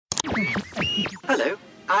Hello,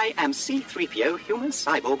 I am C-3PO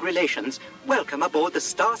Human-Cyborg Relations. Welcome aboard the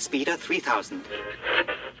Star Speeder 3000.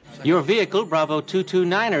 Your vehicle, Bravo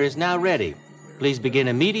 229er, is now ready. Please begin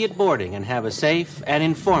immediate boarding and have a safe and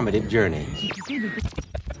informative journey.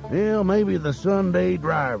 Well, maybe the Sunday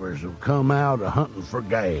drivers have come out a-hunting for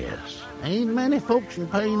gas. Ain't many folks can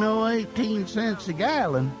pay no 18 cents a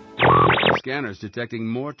gallon. Scanners detecting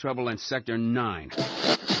more trouble in Sector 9.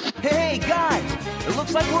 Hey, guys! It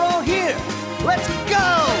looks like we're all here! Let's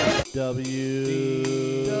go!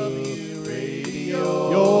 WDW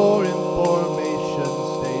Radio, your information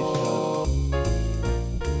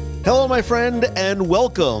station. Hello, my friend, and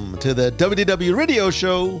welcome to the WDW Radio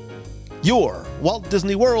Show, your Walt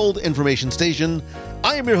Disney World information station.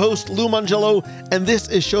 I am your host, Lou Mangello, and this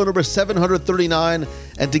is show number 739.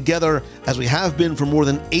 And together, as we have been for more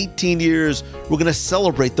than 18 years, we're going to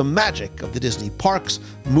celebrate the magic of the Disney parks,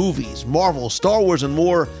 movies, Marvel, Star Wars, and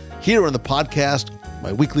more here on the podcast,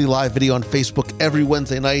 my weekly live video on Facebook every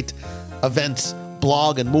Wednesday night, events,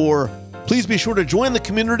 blog, and more. Please be sure to join the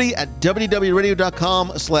community at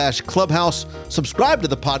wdwradio.com/clubhouse, subscribe to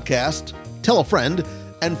the podcast, tell a friend,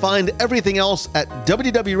 and find everything else at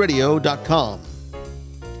wdwradio.com.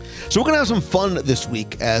 So we're going to have some fun this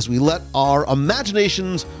week as we let our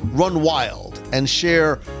imaginations run wild and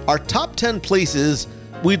share our top 10 places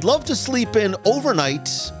we'd love to sleep in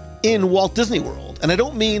overnight in Walt Disney World. And I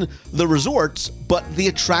don't mean the resorts, but the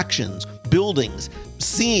attractions, buildings,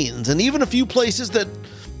 scenes, and even a few places that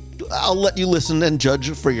I'll let you listen and judge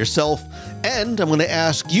for yourself. And I'm going to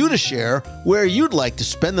ask you to share where you'd like to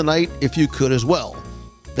spend the night if you could as well.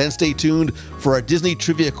 Then stay tuned for our Disney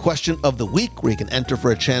Trivia Question of the Week, where you can enter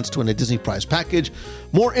for a chance to win a Disney Prize package.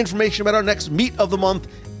 More information about our next Meet of the Month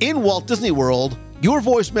in Walt Disney World, your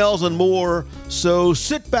voicemails, and more. So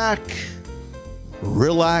sit back,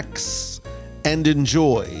 relax, and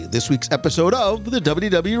enjoy this week's episode of the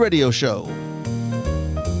WDW Radio Show.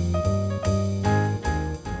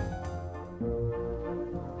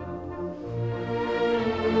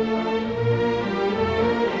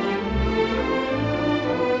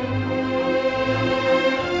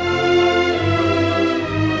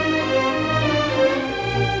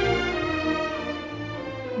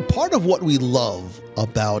 Part of what we love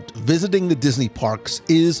about visiting the Disney parks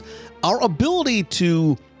is our ability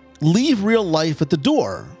to leave real life at the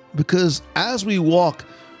door, because as we walk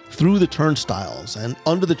through the turnstiles and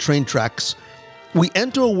under the train tracks, we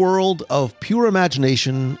enter a world of pure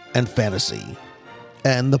imagination and fantasy.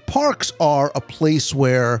 And the parks are a place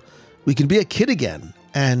where we can be a kid again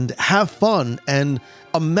and have fun and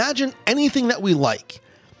imagine anything that we like.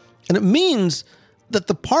 And it means that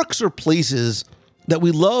the parks are places that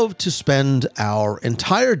we love to spend our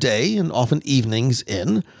entire day and often evenings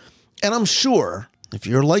in. And I'm sure, if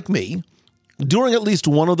you're like me, during at least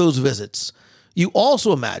one of those visits, you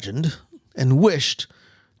also imagined and wished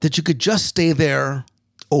that you could just stay there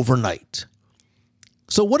overnight.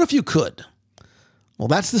 So what if you could? Well,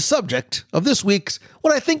 that's the subject of this week's,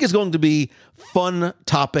 what I think is going to be fun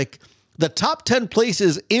topic, the top 10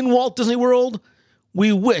 places in Walt Disney World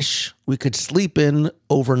we wish we could sleep in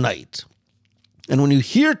overnight. And when you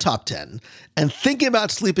hear top 10 and thinking about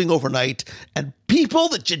sleeping overnight and people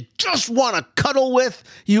that you just want to cuddle with,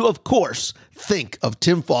 you, of course, think of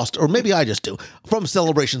Tim Foster, or maybe I just do, from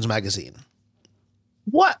Celebrations Magazine.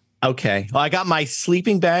 What? Okay. Well, I got my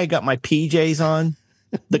sleeping bag, got my PJs on.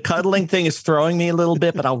 The cuddling thing is throwing me a little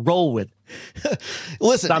bit, but I'll roll with it.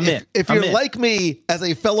 Listen, if you're like me as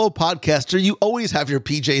a fellow podcaster, you always have your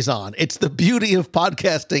PJs on. It's the beauty of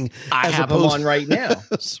podcasting. I have them on right now.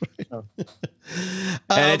 That's right.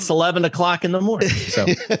 And it's 11 o'clock in the morning. So,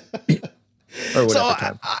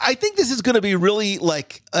 I think this is going to be really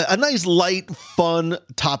like a nice, light, fun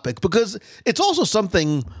topic, because it's also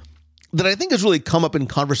something that I think has really come up in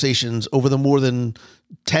conversations over the more than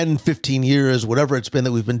 10, 15 years, whatever it's been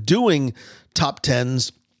that we've been doing top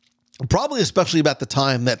 10s. Probably especially about the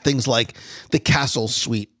time that things like the Castle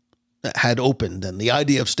Suite had opened and the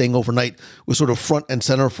idea of staying overnight was sort of front and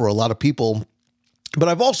center for a lot of people. But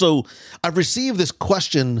I've received this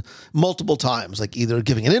question multiple times, like either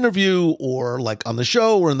giving an interview or like on the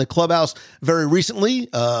show or in the clubhouse. Very recently,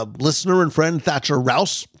 listener and friend Thatcher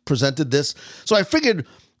Rouse presented this. So I figured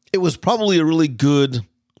it was probably a really good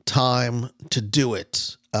time to do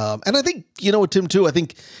it. And I think, you know what, Tim, too, I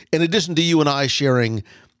think in addition to you and I sharing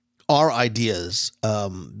our ideas,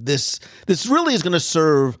 this really is going to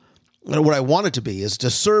serve, what I want it to be is to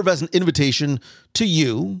serve as an invitation to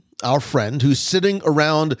you, our friend, who's sitting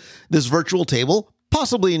around this virtual table,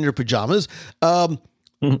 possibly in your pajamas,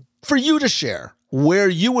 for you to share where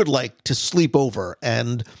you would like to sleep over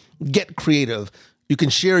and get creative. You can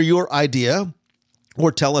share your idea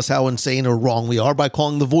or tell us how insane or wrong we are by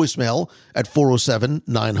calling the voicemail at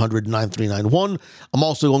 407-900-9391. I'm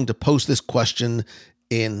also going to post this question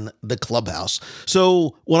in the clubhouse.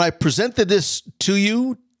 So when I presented this to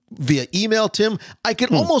you via email, Tim, I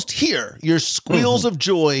could almost hear your squeals of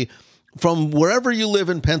joy from wherever you live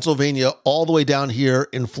in Pennsylvania all the way down here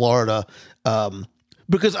in Florida,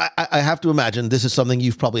 because I have to imagine this is something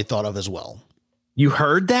you've probably thought of as well. You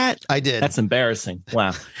heard that? I did. That's embarrassing.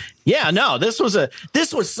 Wow. Yeah, no, this was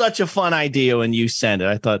such a fun idea when you sent it.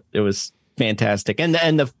 I thought it was fantastic. And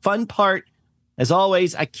the fun part, as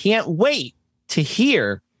always, I can't wait to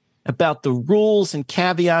hear about the rules and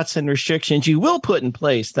caveats and restrictions you will put in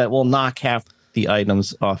place that will knock half the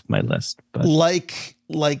items off my list. But like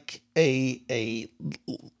the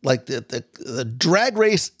drag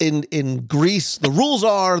race in Greece, the rules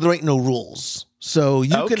are there ain't no rules. So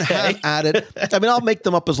you can have at it. I mean, I'll make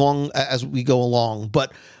them up as long as we go along.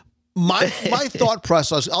 But my thought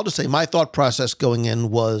process, I'll just say my thought process going in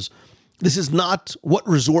was, this is not what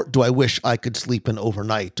resort do I wish I could sleep in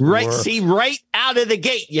overnight. Right. See, right out of the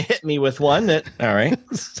gate, you hit me with one. All right.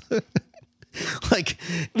 Like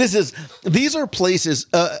these are places.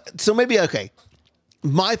 So maybe, okay.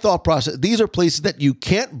 My thought process, these are places that you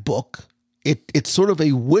can't book. It's sort of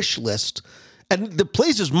a wish list. And the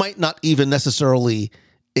places might not even necessarily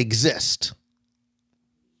exist.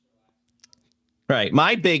 Right.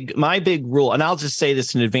 My big rule, and I'll just say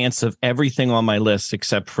this in advance of everything on my list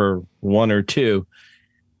except for one or two.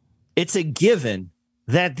 It's a given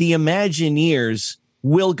that the Imagineers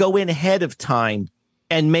will go in ahead of time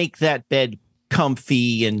and make that bed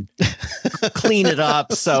comfy and clean it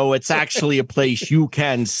up so it's actually a place you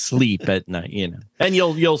can sleep at night, you know. And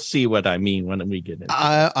you'll see what I mean when we get into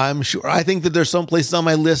it. I'm sure. I think that there's some places on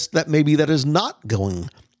my list that maybe that is not going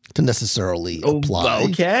to necessarily apply.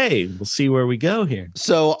 Okay, we'll see where we go here.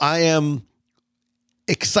 So I am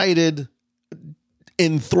excited,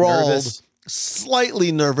 enthralled, nervous.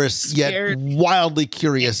 Slightly nervous, Scared. yet wildly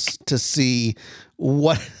curious to see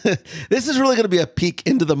what this is really going to be a peek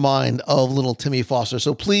into the mind of little Timmy Foster.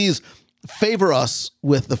 So please favor us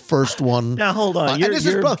with the first one. Now hold on. This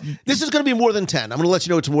is going to be more than 10. I'm going to let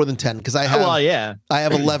you know it's more than 10 because I have I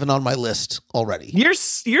have 11 on my list already.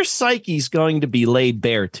 Your psyche's going to be laid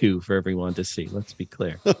bare too for everyone to see. Let's be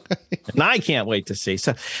clear. And I can't wait to see.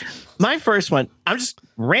 So my first one, I'm just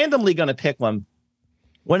randomly going to pick one.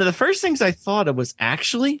 One of the first things I thought of was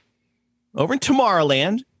actually over in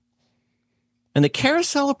Tomorrowland and the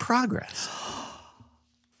Carousel of Progress.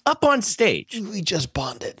 Up on stage. We just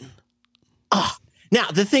bonded. Oh,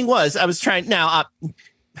 now the thing was, I was trying. Now,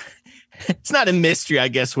 it's not a mystery, I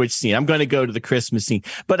guess, which scene. I'm going to go to the Christmas scene,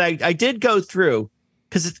 but I did go through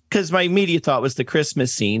because my immediate thought was the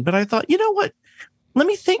Christmas scene. But I thought, you know what? Let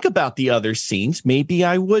me think about the other scenes. Maybe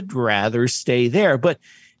I would rather stay there, but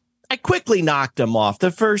I quickly knocked them off.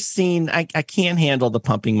 The first scene, I can't handle the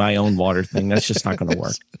pumping my own water thing. That's just not going to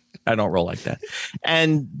work. I don't roll like that.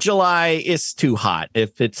 And July is too hot.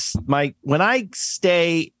 When I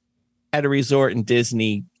stay at a resort in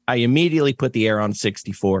Disney, I immediately put the air on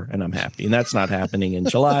 64 and I'm happy. And that's not happening in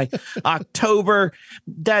July. October,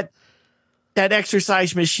 that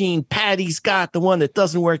exercise machine Patty's got, the one that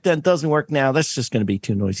doesn't work then, doesn't work now. That's just going to be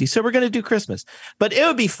too noisy. So we're going to do Christmas. But it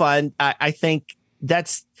would be fun. I think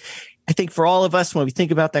for all of us, when we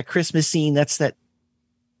think about that Christmas scene, that's that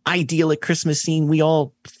idyllic Christmas scene. We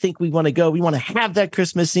all think we want to go. We want to have that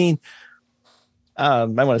Christmas scene. I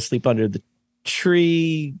want to sleep under the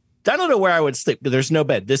tree. I don't know where I would sleep, but there's no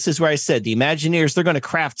bed. This is where I said the Imagineers, they're going to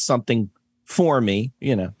craft something for me,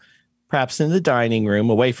 you know, perhaps in the dining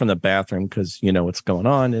room away from the bathroom because you know what's going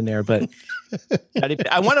on in there. But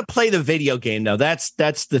I want to play the video game, though. That's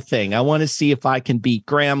the thing. I want to see if I can beat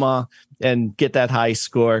Grandma and get that high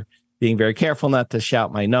score, being very careful not to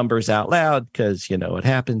shout my numbers out loud because you know what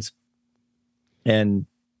happens. And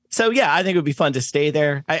so, yeah, I think it would be fun to stay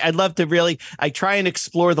there. I'd love to I try and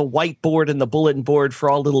explore the whiteboard and the bulletin board for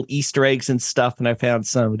all little Easter eggs and stuff. And I found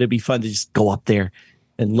some. It'd be fun to just go up there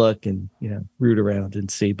and look and, you know, root around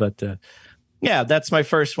and see. But yeah, that's my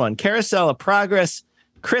first one. Carousel of Progress,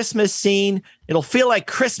 Christmas scene. It'll feel like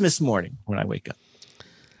Christmas morning when I wake up.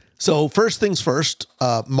 So first things first,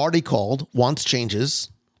 Marty called, wants changes.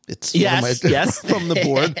 It's yes. from the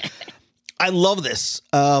board. I love this.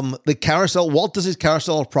 The carousel, Walt Disney's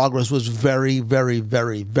Carousel of Progress was very, very,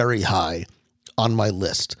 very, very high on my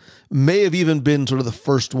list. May have even been sort of the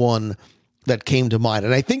first one that came to mind.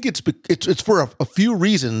 And I think it's for a few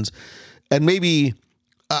reasons. And maybe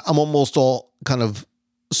I'm almost all kind of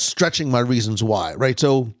stretching my reasons why, right?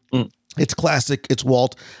 So It's classic. It's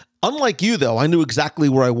Walt. Unlike you, though, I knew exactly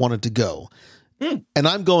where I wanted to go. And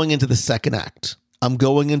I'm going into the second act. I'm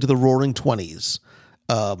going into the roaring 20s.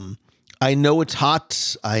 I know it's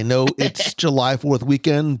hot. I know it's July 4th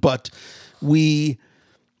weekend, but and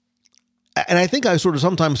I think I sort of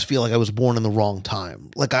sometimes feel like I was born in the wrong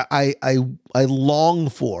time. Like I long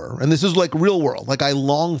for, and this is like real world, like I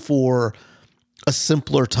long for a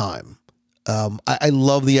simpler time. I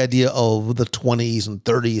love the idea of the 20s and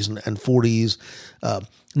 30s and 40s,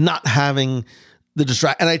 not having the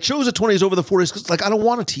distract. And I chose the 20s over the 40s because like I don't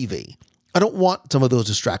want a TV. I don't want some of those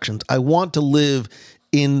distractions. I want to live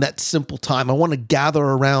in that simple time. I want to gather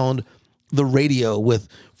around the radio with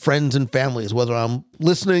friends and families, whether I'm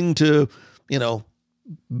listening to,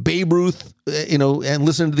 Babe Ruth, and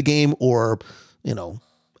listening to the game, or,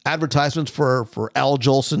 advertisements for Al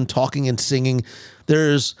Jolson talking and singing.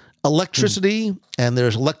 There's electricity and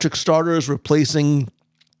there's electric starters replacing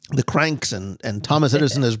the cranks, and Thomas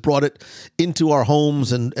Edison has brought it into our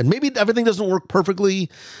homes, and maybe everything doesn't work perfectly,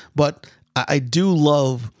 but I do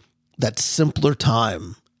love that simpler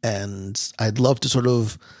time. And I'd love to sort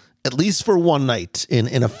of, at least for one night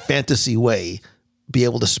in a fantasy way, be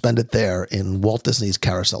able to spend it there in Walt Disney's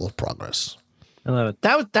Carousel of Progress. I love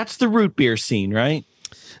it. That's the root beer scene, right?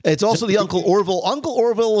 It's also the Uncle Orville. Uncle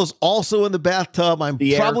Orville is also in the bathtub. I'm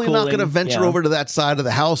probably not going to venture over to that side of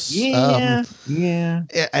the house. Yeah.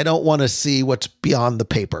 I don't want to see what's beyond the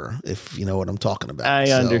paper, if you know what I'm talking about. I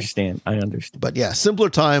understand. But yeah, simpler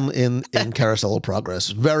time in Carousel of Progress.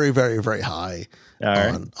 Very, very, very high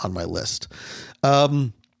on my list.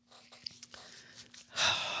 I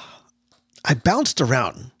bounced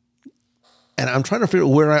around, and I'm trying to figure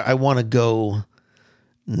out where I want to go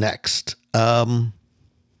next.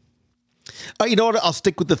 You know what? I'll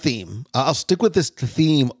stick with the theme. I'll stick with the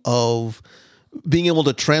theme of being able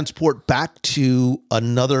to transport back to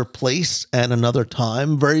another place and another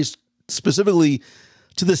time, very specifically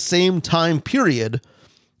to the same time period.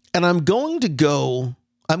 And I'm going to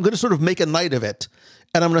sort of make a night of it.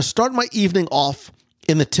 And I'm going to start my evening off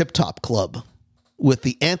in the Tip Top Club with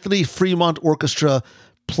the Anthony Fremont Orchestra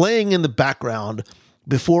playing in the background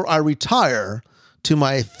before I retire to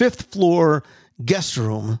my 5th floor guest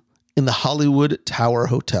room in the Hollywood Tower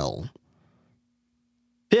Hotel.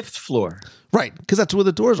 5th floor. Right, because that's where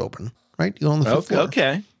the doors open, right? You go on the 5th floor.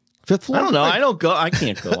 Okay. 5th floor? I don't know. Right. I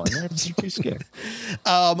can't go on there. I'm too scared.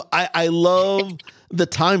 I love the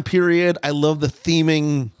time period. I love the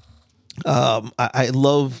theming. I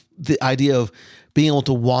love the idea of being able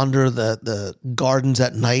to wander the gardens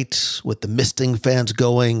at night with the misting fans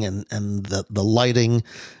going and the lighting,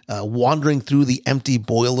 wandering through the empty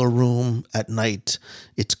boiler room at night.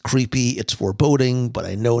 It's creepy, it's foreboding, but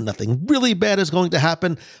I know nothing really bad is going to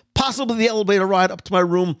happen. Possibly the elevator ride up to my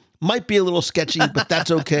room might be a little sketchy, but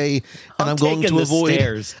that's okay. And I'm going to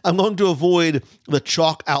avoid the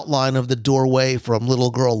chalk outline of the doorway from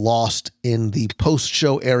Little Girl Lost in the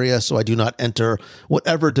post-show area, so I do not enter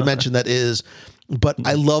whatever dimension that is. But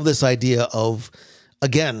I love this idea of,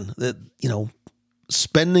 again,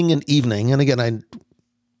 spending an evening. And again,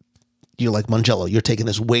 you're like Mangello, you're taking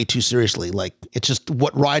this way too seriously. Like, it's just,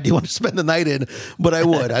 what ride do you want to spend the night in? But I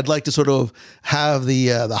would. I'd like to sort of have the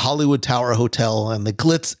Hollywood Tower Hotel and the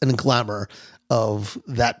glitz and glamour of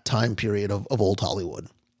that time period of old Hollywood.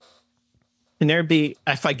 Can there be,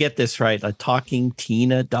 if I get this right, a talking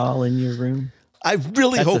Tina doll in your room? I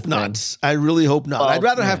really hope not. I really hope not. I'd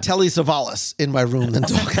rather have Telly Savalas in my room than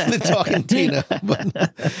talking Tina.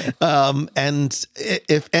 But, and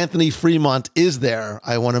if Anthony Fremont is there,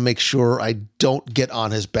 I want to make sure I don't get on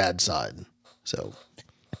his bad side. So,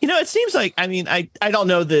 it seems like, I don't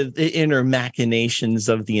know the inner machinations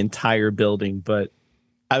of the entire building, but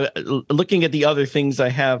looking at the other things I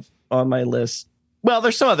have on my list, well,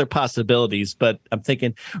 there's some other possibilities, but I'm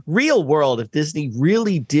thinking real world, if Disney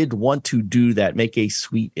really did want to do that, make a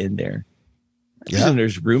suite in there. Yeah.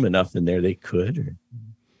 There's room enough in there they could.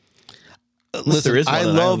 Listen, I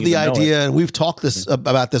love the idea, and we've talked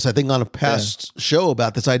about this, I think, on a past show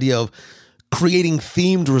about this idea of creating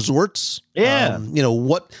themed resorts. Yeah.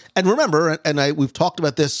 And remember, we've talked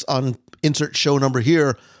about this on insert show number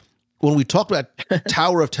here, when we talked about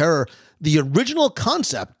Tower of Terror. The original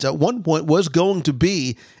concept at one point was going to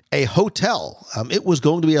be a hotel. It was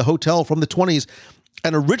going to be a hotel from the 20s.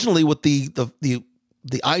 And originally what the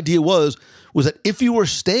idea was that if you were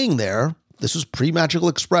staying there, this was pre-Magical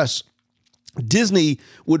Express, Disney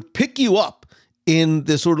would pick you up in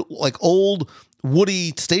this sort of like old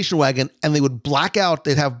Woody station wagon, and they would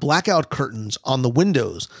they'd have blackout curtains on the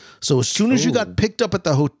windows. So as soon as you got picked up at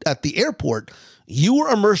the airport, you were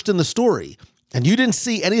immersed in the story. And you didn't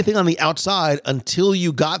see anything on the outside until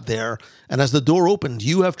you got there. And as the door opened,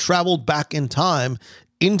 you have traveled back in time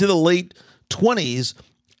into the late 20s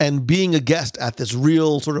And being a guest at this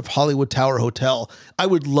real sort of Hollywood Tower hotel, I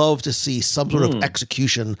would love to see some sort of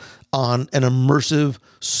execution on an immersive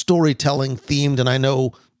storytelling themed. And I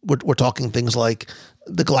know we're talking things like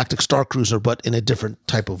the Galactic Star Cruiser, but in a different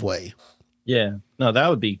type of way. Yeah, no, that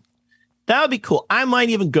would be cool. I might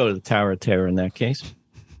even go to the Tower of Terror in that case.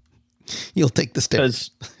 You'll take the stairs.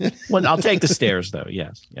 Well, I'll take the stairs though.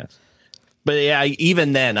 Yes. But yeah,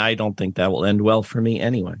 even then, I don't think that will end well for me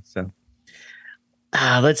anyway. So.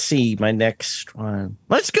 Let's see my next one.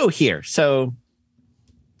 Let's go here. So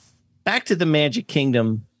back to the Magic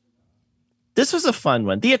Kingdom. This was a fun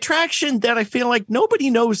one. The attraction that I feel like nobody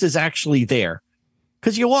knows is actually there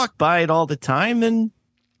because you walk by it all the time and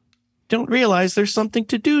don't realize there's something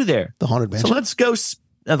to do there. The Haunted Mansion. So let's go.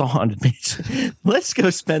 The Haunted Mansion. Let's go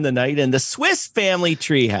spend the night in the Swiss Family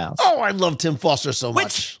Treehouse. Oh, I love Tim Foster so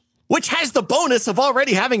much. Which has the bonus of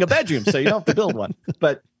already having a bedroom, so you don't have to build one.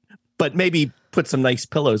 But maybe put some nice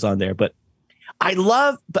pillows on there. But I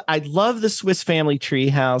love the Swiss Family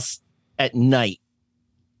Treehouse at night.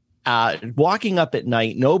 Walking up at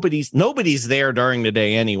night, nobody's there during the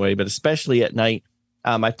day anyway, but especially at night.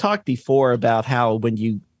 I've talked before about how when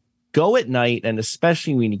you go at night, and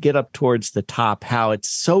especially when you get up towards the top, how it's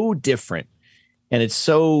so different, and it's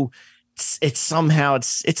not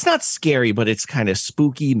scary, but it's kind of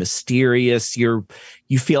spooky, mysterious. You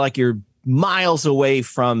feel like you're miles away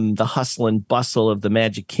from the hustle and bustle of the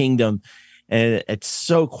Magic Kingdom, and it's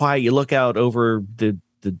so quiet. You look out over the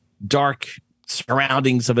dark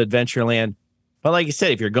surroundings of Adventureland. But like you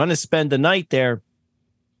said, if you're going to spend the night there,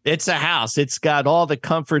 it's a house. It's got all the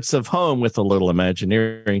comforts of home with a little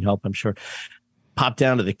Imagineering help, I'm sure. Pop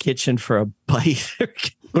down to the kitchen for a bite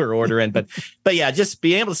or order in. But yeah, just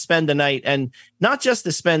being able to spend the night, and not just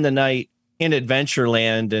to spend the night in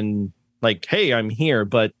Adventureland and like, hey, I'm here,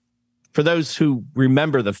 but for those who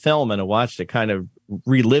remember the film and have watched it, kind of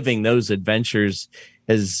reliving those adventures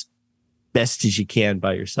as best as you can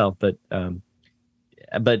by yourself. But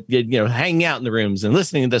hanging out in the rooms and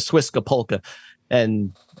listening to the Swiska polka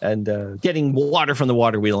and getting water from the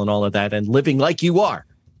water wheel and all of that, and living like you are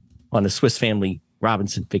on a Swiss Family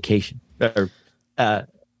Robinson vacation. It's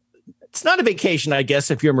not a vacation, I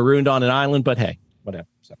guess, if you're marooned on an island, but hey, whatever.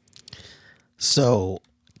 So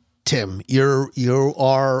Tim, you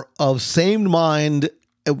are of same mind,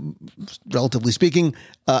 relatively speaking,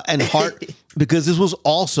 and heart, because this was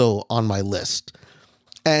also on my list.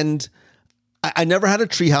 And I never had a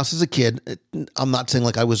treehouse as a kid. I'm not saying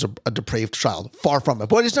like I was a depraved child, far from it,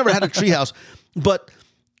 but I just never had a treehouse. But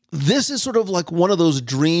this is sort of like one of those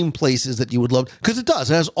dream places that you would love, because it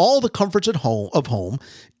does. It has all the comforts of home.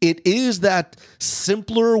 It is that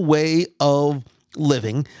simpler way of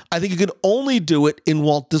living. I think you could only do it in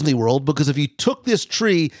Walt Disney World, because if you took this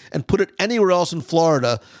tree and put it anywhere else in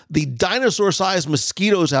Florida, the dinosaur-sized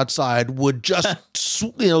mosquitoes outside would just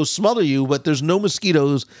smother you. But there's no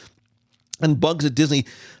mosquitoes and bugs at Disney.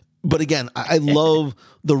 But again, I love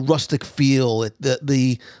the rustic feel,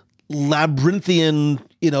 the labyrinthian,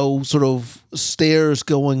 sort of stairs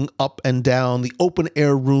going up and down, the open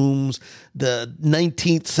air rooms, the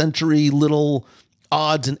 19th century little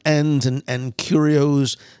odds and ends and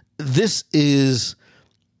curios. This is,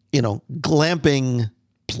 glamping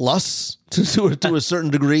plus to a certain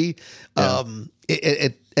degree. Yeah.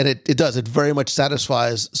 It does. It very much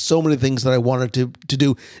satisfies so many things that I wanted to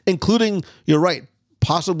do, including, you're right,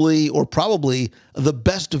 possibly or probably the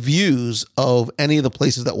best views of any of the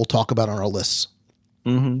places that we'll talk about on our lists.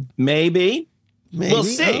 Mm-hmm. Maybe. We'll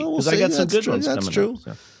see. Because I got some good ones coming up. That's true.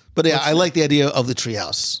 So. But yeah, I like the idea of the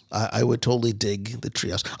treehouse. I would totally dig the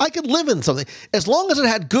treehouse. I could live in something as long as it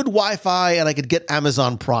had good Wi-Fi and I could get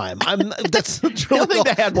Amazon Prime. That's really I don't think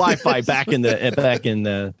they had Wi-Fi back in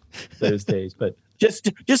those days. But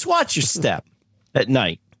just watch your step at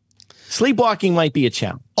night. Sleepwalking might be a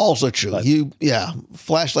challenge. Also true.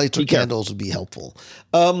 Flashlights or candles would be helpful.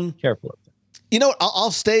 Careful. You know what?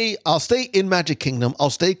 I'll stay in Magic Kingdom. I'll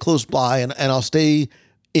stay close by, and I'll stay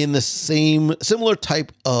in the similar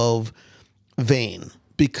type of vein,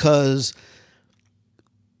 because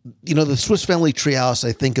the Swiss Family Treehouse,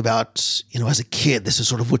 I think about, as a kid, this is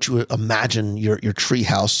sort of what you imagine your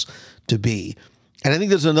treehouse to be. And I think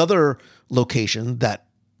there's another location that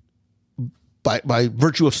by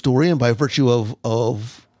virtue of story and by virtue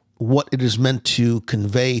of what it is meant to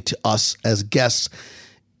convey to us as guests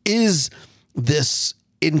is this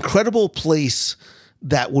incredible place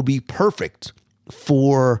that would be perfect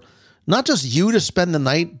for not just you to spend the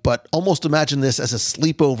night, but almost imagine this as a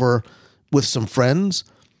sleepover with some friends.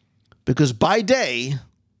 Because by day,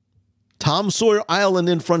 Tom Sawyer Island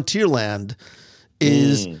in Frontierland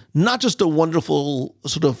is not just a wonderful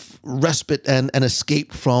sort of respite and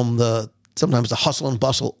escape from sometimes the hustle and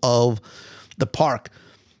bustle of the park,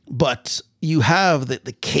 but you have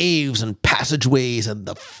the caves and passageways and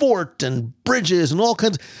the fort and bridges and all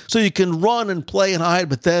kinds. So you can run and play and hide,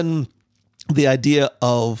 but then the idea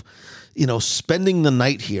of, spending the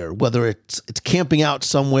night here, whether it's camping out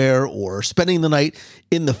somewhere or spending the night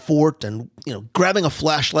in the fort and, grabbing a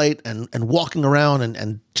flashlight and walking around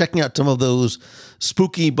and checking out some of those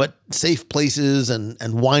spooky but safe places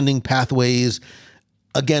and winding pathways.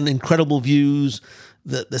 Again, incredible views,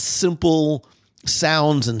 the simple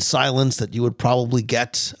sounds and silence that you would probably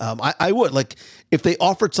get. I would, like, if they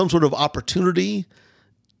offered some sort of opportunity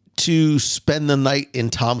to spend the night in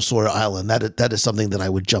Tom Sawyer Island, that is something that I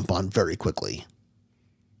would jump on very quickly.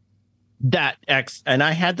 And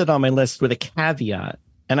I had that on my list with a caveat.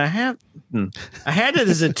 And I had it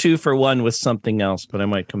as a 2-for-1 with something else, but I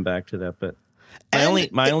might come back to that. But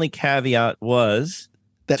my only caveat was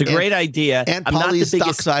it's a great idea. And Polly's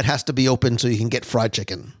dockside has to be open so you can get fried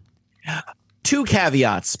chicken. 2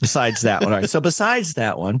 caveats besides that one. All right. So besides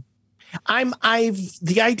that one,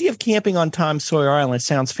 the idea of camping on Tom Sawyer Island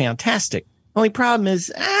sounds fantastic. Only problem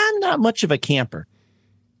is I'm not much of a camper.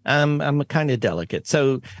 I'm kind of delicate.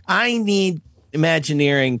 So I need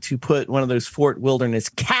Imagineering to put one of those Fort Wilderness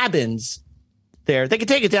cabins there. They can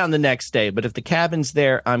take it down the next day, but if the cabin's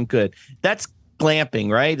there, I'm good. That's glamping,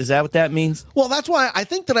 right? Is that what that means? Well, that's why I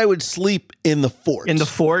think that I would sleep in the fort. In the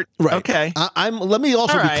fort? Right. Okay. Let me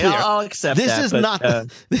also be clear. I'll accept this that.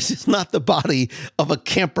 This is not the body of a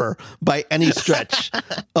camper by any stretch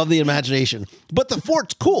of the imagination. But the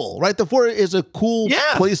fort's cool, right? The fort is a cool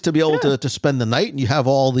place to be able to spend the night, and you have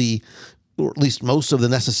all or at least most of the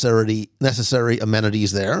necessary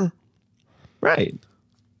amenities there. Right.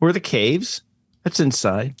 Where the caves? That's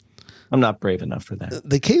inside. I'm not brave enough for that.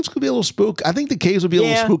 The caves could be a little spooky. I think the caves would be a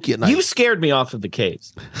little spooky at night. You scared me off of the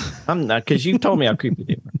caves. I'm not, because you told me how creepy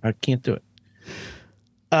they were. I can't do it.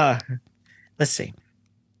 Let's see.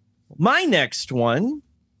 My next one.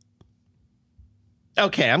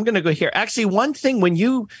 Okay, I'm going to go here. Actually, one thing, when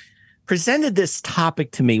you presented this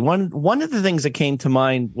topic to me, one of the things that came to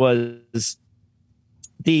mind was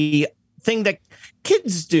the thing that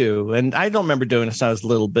kids do. And I don't remember doing this when I was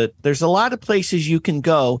little, but there's a lot of places you can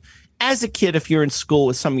go as a kid. If you're in school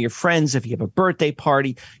with some of your friends, if you have a birthday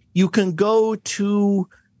party, you can go to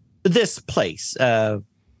this place,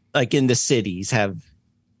 like in the cities, have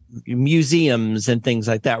museums and things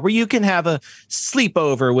like that, where you can have a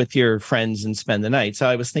sleepover with your friends and spend the night. So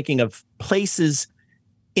I was thinking of places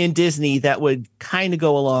in Disney that would kind of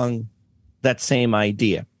go along that same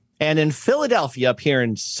idea. And in Philadelphia, up here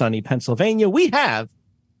in sunny Pennsylvania, we have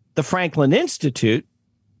the Franklin Institute,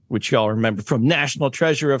 which you all remember from National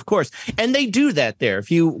Treasure, of course. And they do that there. If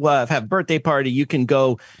you have a birthday party, you can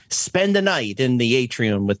go spend the night in the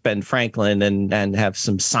atrium with Ben Franklin and have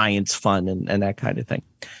some science fun and that kind of thing.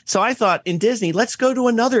 So I thought, in Disney, let's go to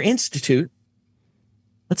another institute.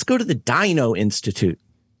 Let's go to the Dino Institute.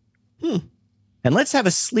 And let's have a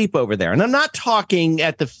sleepover there. And I'm not talking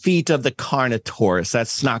at the feet of the Carnotaurus.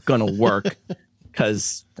 That's not going to work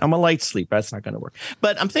because I'm a light sleeper. That's not going to work.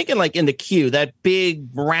 But I'm thinking like in the queue, that big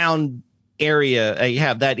round area you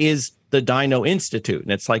have, that is the Dino Institute.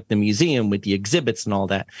 And it's like the museum with the exhibits and all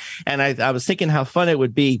that. And I was thinking how fun it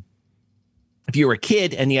would be if you were a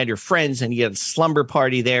kid and you had your friends and you had a slumber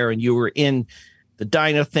party there and you were in the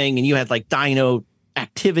dino thing and you had like dino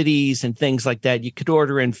activities and things like that. You could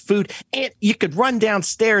order in food and you could run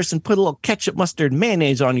downstairs and put a little ketchup, mustard,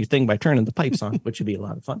 mayonnaise on your thing by turning the pipes on, which would be a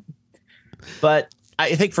lot of fun. But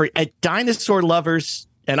I think for dinosaur lovers,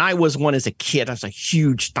 and I was one as a kid, I was a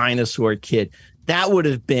huge dinosaur kid, that would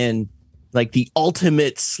have been like the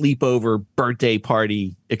ultimate sleepover birthday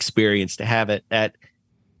party experience to have it at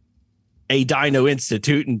a Dino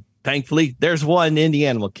Institute. And thankfully there's one in the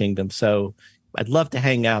animal kingdom. So I'd love to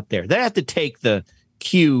hang out there. They have to take the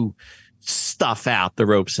queue stuff out, the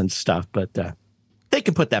ropes and stuff, but they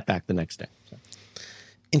can put that back the next day. So.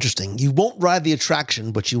 Interesting. You won't ride the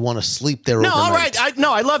attraction, but you want to sleep there overnight. All right.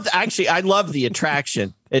 I love the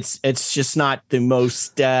attraction. It's just not the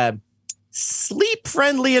most sleep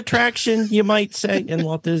friendly attraction, you might say, in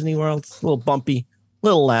Walt Disney World. It's a little bumpy, a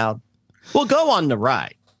little loud. We'll go on the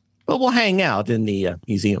ride, but we'll hang out in the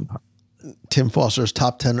museum park. Tim Foster's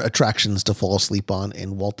top 10 attractions to fall asleep on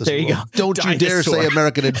in Walt Disney World. There you go. Don't you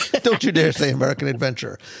dare say American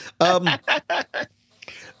Adventure.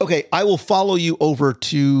 Okay, I will follow you over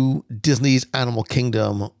to Disney's Animal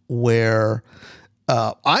Kingdom, where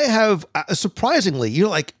I have surprisingly,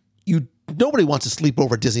 you nobody wants to sleep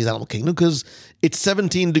over at Disney's Animal Kingdom because it's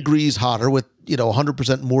 17 degrees hotter with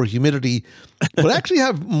 100% more humidity. But I actually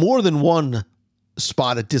have more than one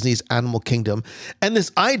spot at Disney's Animal Kingdom, and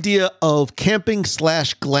this idea of camping /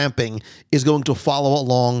 glamping is going to follow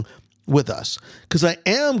along with us because I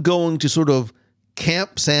am going to sort of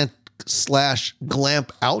camp /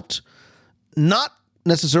 glamp out, not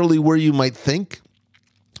necessarily where you might think,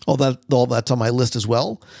 all that's on my list as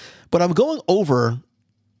well, but I'm going over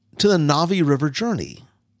to the Navi River journey.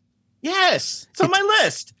 Yes, it's on my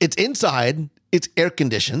list. It's inside, it's air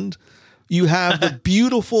conditioned. You have the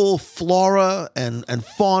beautiful flora and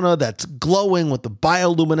fauna that's glowing with the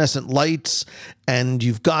bioluminescent lights, and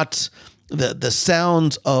you've got the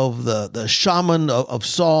sounds of the shaman of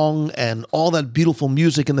song and all that beautiful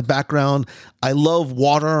music in the background. I love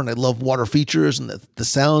water, and I love water features and the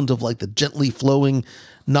sound of like the gently flowing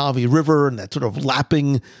Navi River and that sort of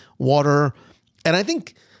lapping water. And I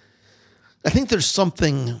think there's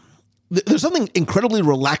something incredibly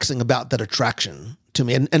relaxing about that attraction to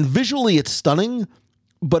me. And visually it's stunning,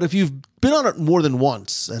 but if you've been on it more than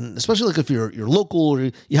once, and especially like if you're local or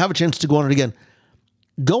you have a chance to go on it again,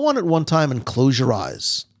 go on it one time and close your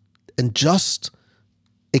eyes and just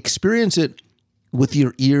experience it with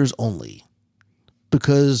your ears only.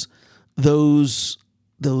 Because those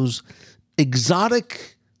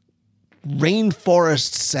exotic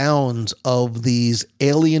rainforest sounds of these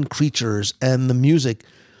alien creatures and the music,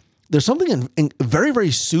 there's something very,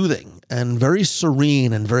 very soothing and very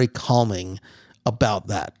serene and very calming about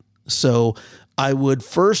that. So I would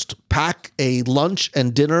first pack a lunch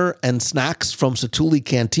and dinner and snacks from Satuli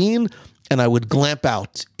Canteen, and I would glamp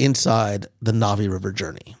out inside the Navi River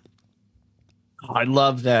journey. Oh, I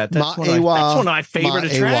love that. That's one of my favorite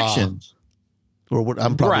attractions. Or what,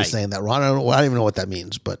 I'm probably saying that wrong. I don't even know what that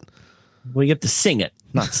means, but well, you have to sing it,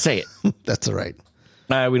 not say it. That's all right.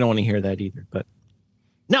 We don't want to hear that either. But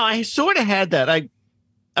no, I sort of had that.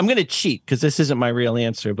 I'm going to cheat because this isn't my real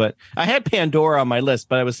answer, but I had Pandora on my list,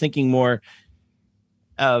 but I was thinking more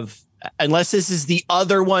of, unless this is the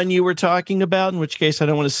other one you were talking about, in which case I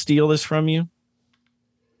don't want to steal this from you.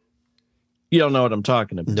 You don't know what I'm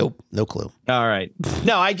talking about. Nope. No clue. All right.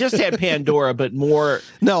 No, I just had Pandora, but more.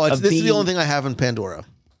 No, this is the only thing I have in Pandora.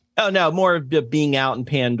 Oh, no, more of being out in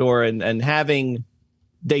Pandora and having,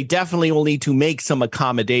 they definitely will need to make some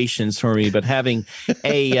accommodations for me, but having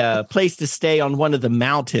a place to stay on one of the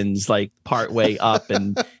mountains, like partway up,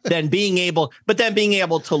 and then being able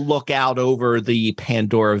to look out over the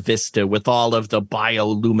Pandora Vista with all of the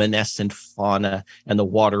bioluminescent fauna and the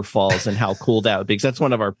waterfalls and how cool that would be. Because that's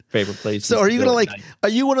one of our favorite places. So are you are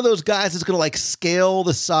you one of those guys that's going to scale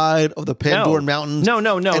the side of the Pandora Mountains? No.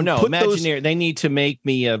 Imagineer. They need to make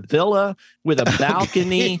me a villa with a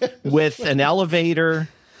balcony with an elevator.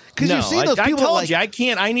 Because you've seen those people. I told you I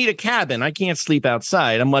can't. I need a cabin. I can't sleep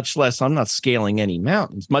outside. I'm not scaling any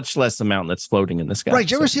mountains, much less a mountain that's floating in the sky. Right?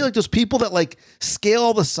 Do you ever see those people that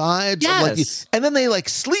scale the sides? Yes. And then they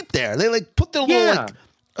sleep there. They put their little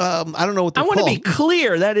I don't know what they're called. I want to be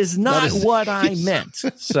clear. That is not what I meant.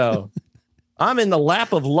 So I'm in the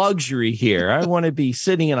lap of luxury here. I want to be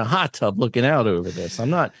sitting in a hot tub looking out over this. I'm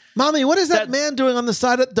not. Mommy, what is that man doing on the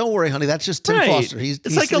side? Don't worry, honey. That's just Tim Foster.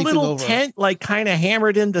 It's like a little over. Tent, kind of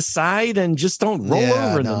hammered in the side, and just don't roll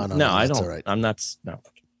over them. No, I don't. Right. I'm not. No. All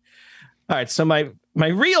right. So my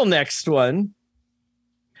real next one.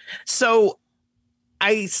 So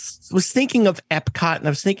I was thinking of Epcot, and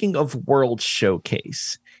I was thinking of World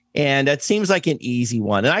Showcase, and that seems like an easy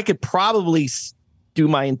one, and I could probably do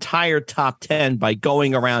my entire top 10 by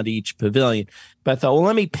going around each pavilion. But I thought, well,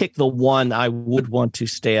 let me pick the one I would want to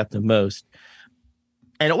stay at the most.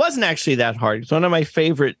 And it wasn't actually that hard. It's one of my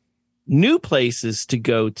favorite new places to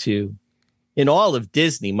go to in all of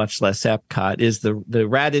Disney, much less Epcot, is the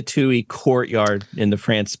Ratatouille courtyard in the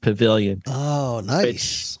France Pavilion. Oh,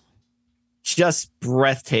 nice. It's just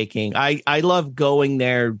breathtaking. I love going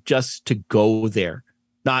there just to go there.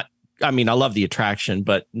 I love the attraction,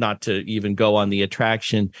 but not to even go on the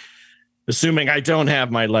attraction, assuming I don't have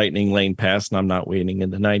my Lightning Lane pass and I'm not waiting in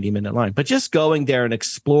the 90-minute line. But just going there and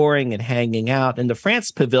exploring and hanging out. And the France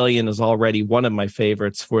Pavilion is already one of my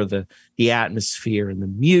favorites for the atmosphere and the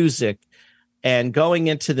music. And going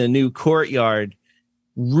into the new courtyard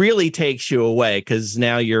really takes you away because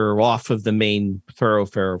now you're off of the main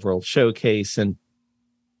thoroughfare of World Showcase. And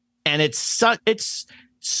it's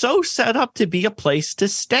so set up to be a place to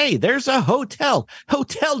stay. There's a Hotel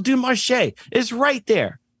du Marché is right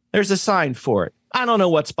there. There's a sign for it. I don't know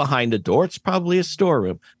what's behind the door. It's probably a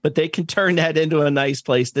storeroom, but they can turn that into a nice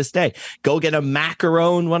place to stay. Go get a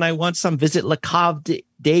macaron when I want some. Visit Le Cave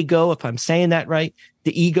d'Ego, if I'm saying that right.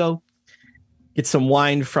 The Ego. get some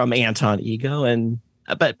wine from Anton Ego, and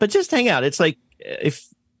but just hang out. It's like, if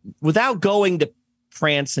without going to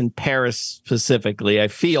France and Paris specifically, I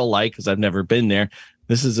feel like, because I've never been there,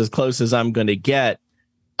 this is as close as I'm going to get.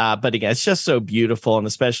 But again, it's just so beautiful, and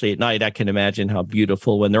especially at night, I can imagine how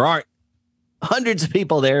beautiful when there aren't hundreds of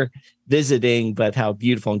people there visiting, but how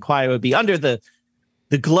beautiful and quiet it would be under the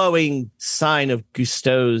glowing sign of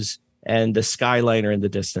Gusteau's and the Skyliner in the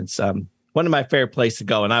distance. One of my favorite places to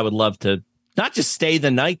go, and I would love to not just stay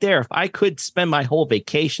the night there. If I could spend my whole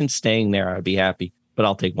vacation staying there, I'd be happy, but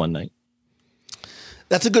I'll take one night.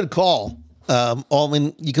 That's a good call. I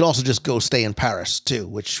mean, you could also just go stay in Paris too,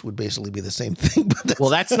 which would basically be the same thing. But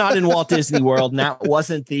that's not in Walt Disney World, and that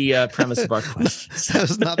wasn't the premise of our question. That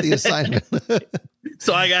was not the assignment.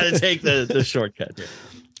 So I got to take the shortcut here.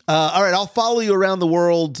 All right, I'll follow you around the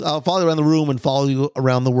world. I'll follow you around the room and follow you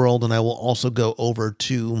around the world, and I will also go over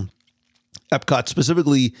to Epcot,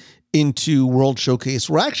 specifically into World Showcase,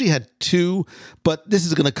 where I actually had two, but this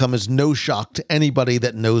is going to come as no shock to anybody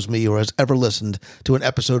that knows me or has ever listened to an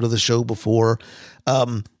episode of the show before.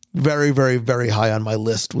 Very, very, very high on my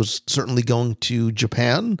list was certainly going to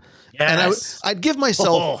Japan. Yes. And I'd give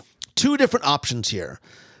myself two different options here,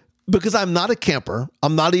 because I'm not a camper.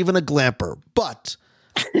 I'm not even a glamper, but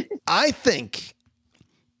I think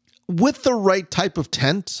with the right type of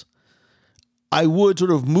tent, I would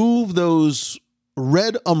sort of move those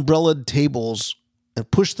red umbrellaed tables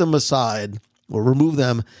and push them aside or remove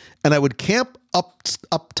them, and I would camp up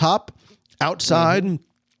top outside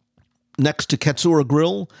next to Katsura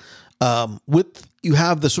Grill. You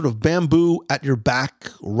have the sort of bamboo at your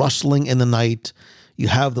back rustling in the night. You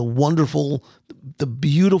have the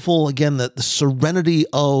beautiful, again, the serenity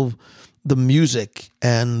of the music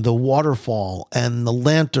and the waterfall and the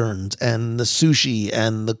lanterns and the sushi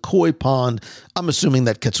and the koi pond. I'm assuming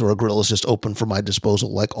that Katsura Grill is just open for my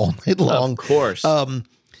disposal like all night long. Of course.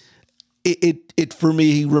 It for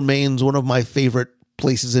me remains one of my favorite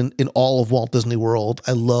places in all of Walt Disney World.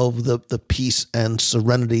 I love the peace and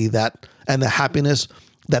serenity and the happiness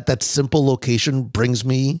that simple location brings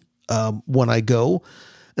me when I go.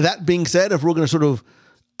 That being said, if we're going to sort of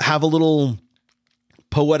have a little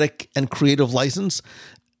poetic and creative license,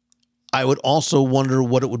 I would also wonder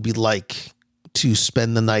what it would be like to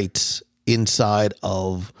spend the night inside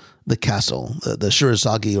of the castle, the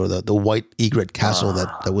Shirazagi, or the white egret castle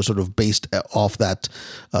that was sort of based off that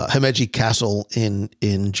Himeji castle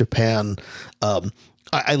in Japan.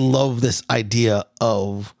 I love this idea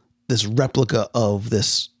of this replica of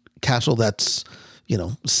this castle that's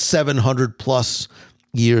 700 plus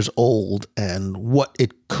years old, and what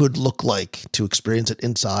it could look like to experience it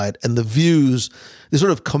inside, and the views, the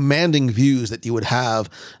sort of commanding views that you would have,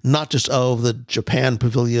 not just of the Japan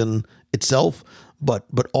pavilion itself, but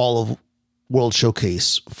all of World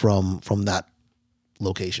Showcase from that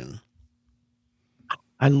location.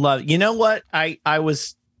 I love, you know what? I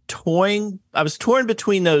was torn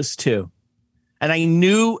between those two. And I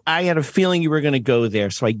knew, I had a feeling you were going to go there,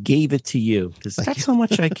 so I gave it to you because that's how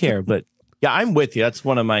much I care. But yeah, I'm with you. That's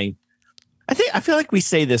one of my, I feel like we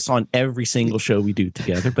say this on every single show we do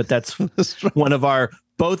together, but that's one of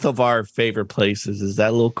both of our favorite places is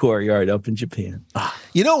that little courtyard up in Japan.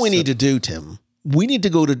 You know what we need to do, Tim? We need to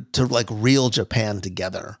go to like real Japan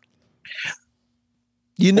together.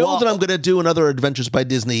 That I'm going to do another Adventures by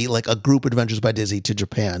Disney, like a group Adventures by Disney to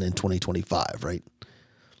Japan in 2025, right?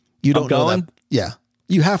 You don't know that? Yeah.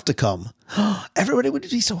 You have to come. Everybody would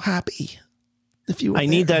be so happy if you were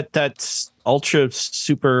need that ultra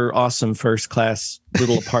super awesome first class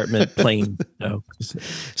little apartment plane. No.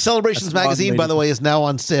 Celebrations Magazine, by the way, is now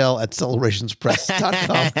on sale at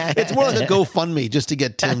celebrationspress.com. It's more like a GoFundMe just to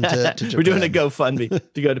get Tim to Japan. We're doing a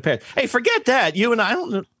GoFundMe to go to Paris. Hey, forget that. You and I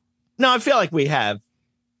don't know. No, I feel like we have.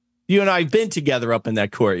 You and I have been together up in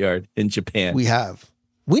that courtyard in Japan. We have.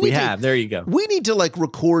 There you go. We need to like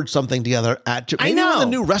record something together at Japan. I know. When the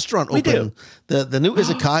new restaurant open. The new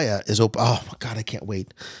izakaya is open. Oh my God, I can't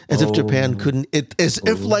wait. As if Japan couldn't.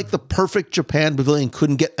 If like the perfect Japan pavilion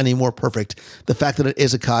couldn't get any more perfect. The fact that an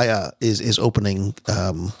izakaya is opening,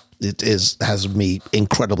 has me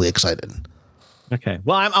incredibly excited. Okay.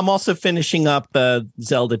 Well, I'm also finishing up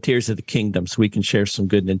Zelda Tears of the Kingdom, so we can share some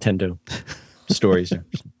good Nintendo stories there.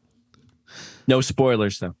 No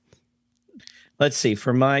spoilers though. Let's see.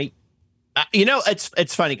 For my,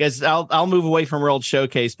 it's funny because I'll move away from World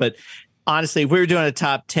Showcase, but honestly, if we were doing a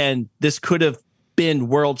top 10, this could have been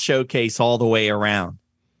World Showcase all the way around.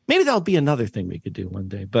 Maybe that'll be another thing we could do one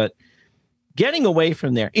day. But getting away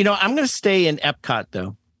from there, I'm going to stay in Epcot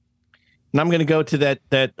though, and I'm going to go to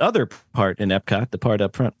that other part in Epcot, the part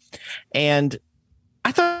up front. And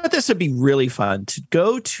I thought this would be really fun to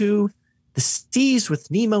go to the Seas with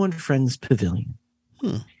Nemo and Friends Pavilion.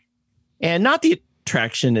 And not the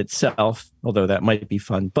attraction itself, although that might be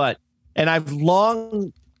fun. And I've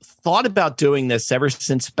long thought about doing this ever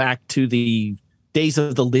since back to the days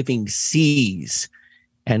of the living seas.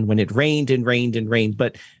 And when it rained and rained and rained,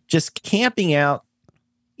 but just camping out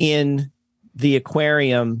in the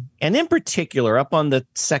aquarium, and in particular up on the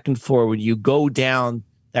second floor when you go down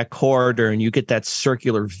that corridor and you get that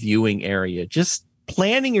circular viewing area, just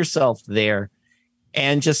planting yourself there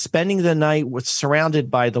and just spending the night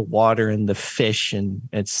surrounded by the water and the fish. And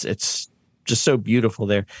it's just so beautiful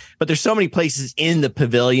there. But there's so many places in the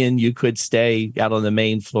pavilion. You could stay out on the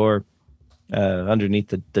main floor underneath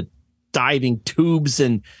the diving tubes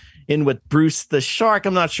and in with Bruce the shark.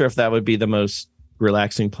 I'm not sure if that would be the most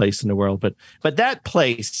relaxing place in the world, but that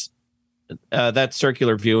place, that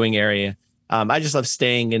circular viewing area, I just love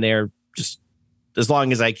staying in there just as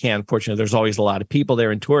long as I can. Fortunately, there's always a lot of people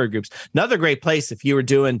there in tour groups. Another great place if you were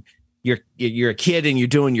doing you're a kid and you're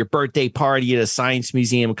doing your birthday party at a science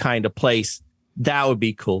museum kind of place, that would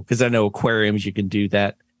be cool, because I know aquariums you can do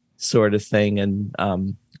that sort of thing. And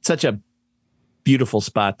such a beautiful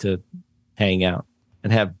spot to hang out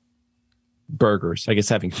and have burgers. I guess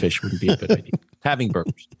having fish wouldn't be a good idea. Having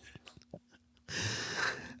burgers.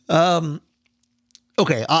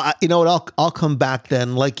 Okay. You know what? I'll come back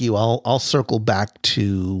then. Like you, I'll circle back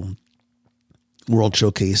to World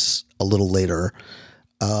Showcase a little later.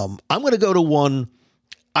 I'm going to go to one.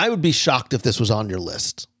 I would be shocked if this was on your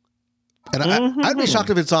list. And I'd be shocked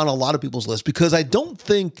if it's on a lot of people's list, because I don't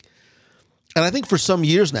think, and I think for some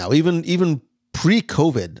years now, even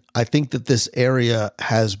pre-COVID, I think that this area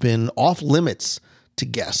has been off limits to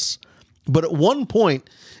guests. But at one point,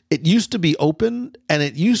 it used to be open, and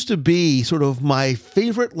it used to be sort of my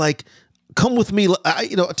favorite, like, come with me.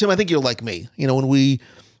 Tim, I think you're like me. When we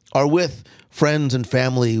are with friends and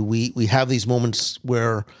family, we have these moments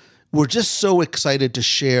where we're just so excited to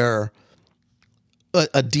share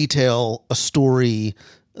a detail, a story,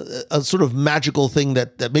 a sort of magical thing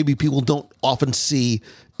that maybe people don't often see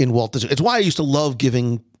in Walt Disney. It's why I used to love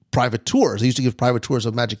giving private tours. I used to give private tours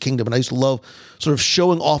of Magic Kingdom, and I used to love sort of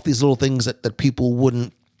showing off these little things that people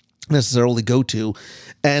wouldn't necessarily go to.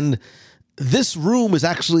 And this room is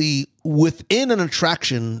actually within an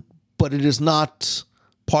attraction, but it is not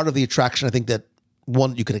part of the attraction. I think that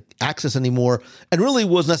one you could access anymore, and really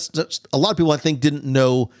was a lot of people I think didn't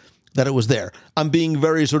know that it was there. I'm being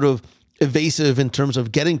very sort of evasive in terms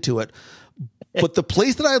of getting to it, but the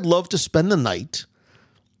place that I'd love to spend the night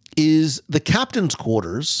is the captain's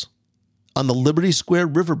quarters on the Liberty Square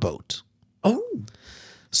riverboat. Oh,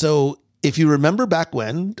 so if you remember back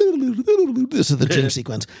when, this is the gym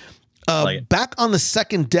sequence, back on the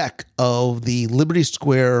second deck of the Liberty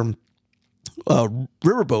Square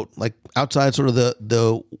riverboat, like outside sort of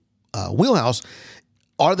the wheelhouse,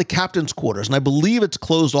 are the captain's quarters. And I believe it's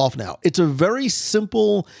closed off now. It's a very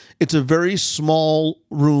simple, it's a very small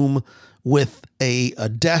room with a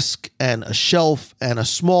desk and a shelf and a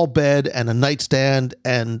small bed and a nightstand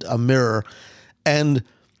and a mirror. And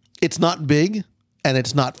it's not big and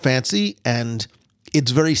it's not fancy, and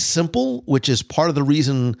it's very simple, which is part of the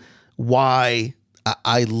reason why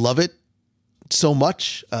I love it so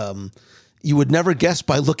much. You would never guess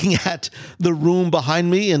by looking at the room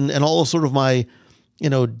behind me and all sort of my,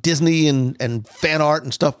 Disney and fan art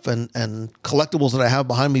and stuff and collectibles that I have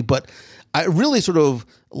behind me. But I really sort of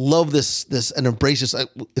love this and embrace this.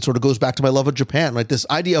 It sort of goes back to my love of Japan, right? This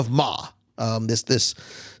idea of Ma, this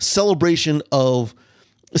celebration of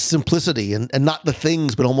simplicity and not the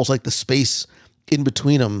things, but almost like the space in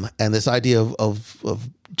between them, and this idea of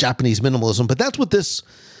Japanese minimalism. But that's what this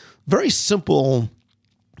very simple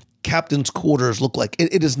captain's quarters look like.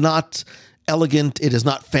 It is not elegant. It is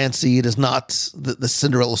not fancy. It is not the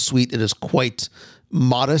Cinderella suite. It is quite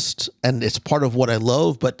modest, and it's part of what I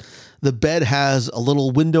love. But the bed has a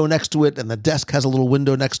little window next to it, and the desk has a little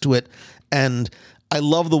window next to it. And I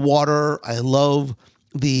love the water. I love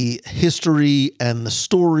the history and the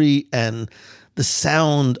story and the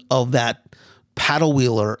sound of that paddle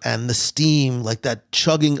wheeler and the steam, like that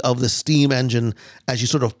chugging of the steam engine as you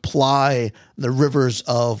sort of ply the rivers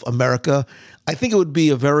of America. I think it would be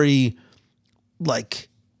a very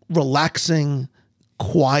relaxing,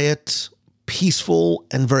 quiet, peaceful,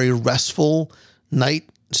 and very restful night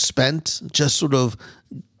spent just sort of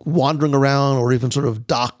wandering around, or even sort of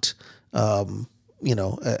docked, in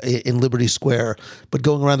Liberty Square, but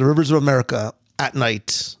going around the rivers of America at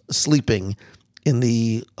night, sleeping in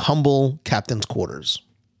the humble captain's quarters.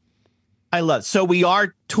 I love. So we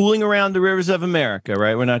are tooling around the rivers of America,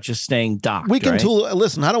 right? We're not just staying docked. We can right? tool.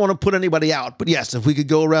 Listen, I don't want to put anybody out, but yes, if we could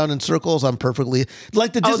go around in circles, I'm perfectly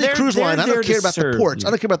like the Disney Cruise Line. I don't care about the ports. I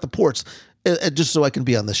don't care about the ports, just so I can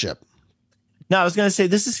be on the ship. No, I was going to say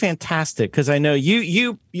this is fantastic because I know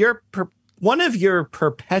one of your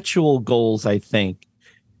perpetual goals, I think,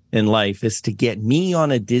 in life is to get me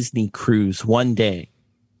on a Disney cruise one day.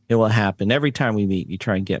 It will happen every time we meet. You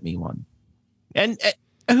try and get me one, and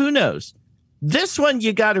who knows? This one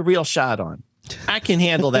you got a real shot on. I can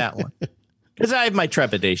handle that one because I have my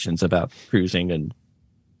trepidations about cruising and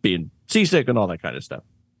being seasick and all that kind of stuff.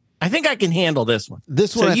 I think I can handle this one.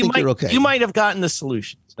 This one, I think you're okay. You might have gotten the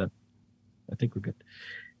solution. So I think we're good.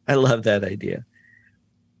 I love that idea.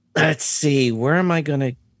 Let's see. Where am I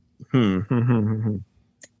going to?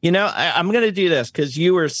 You know, I'm going to do this because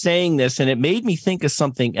you were saying this and it made me think of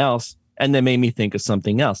something else and then made me think of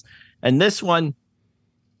something else. And this one,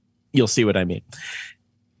 you'll see what I mean.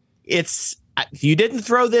 You didn't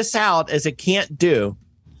throw this out as a can't do,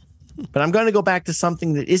 but I'm going to go back to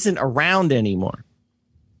something that isn't around anymore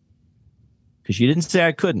because you didn't say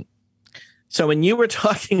I couldn't. So when you were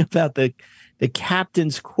talking about the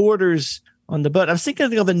captain's quarters on the boat, I was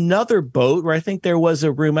thinking of another boat where I think there was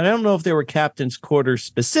a room. And I don't know if there were captain's quarters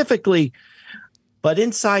specifically, but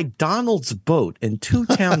inside Donald's boat in Two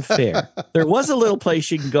Town Fair, there was a little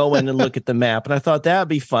place you can go in and look at the map. And I thought that'd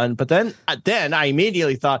be fun. But then I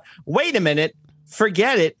immediately thought, wait a minute,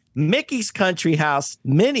 forget it. Mickey's Country House,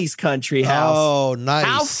 Minnie's Country House. Oh, nice.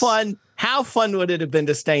 How fun would it have been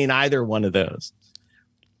to stay in either one of those?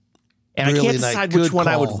 And really I can't decide which one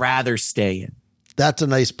I would rather stay in. That's a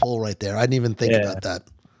nice pull right there. I didn't even think about that.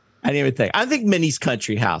 I didn't even think. I think Minnie's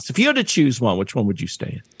Country House. If you had to choose one, which one would you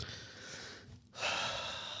stay in?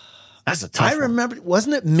 That's a tough one. Remember,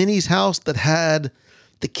 wasn't it Minnie's house that had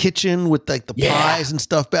the kitchen with like the pies and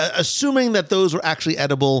stuff? But assuming that those were actually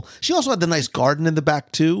edible. She also had the nice garden in the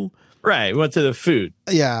back too. Right. Went to the food.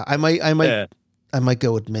 Yeah, I might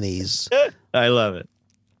go with Minnie's. I love it.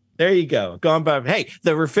 There you go. Going by. Hey,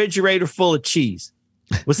 the refrigerator full of cheese.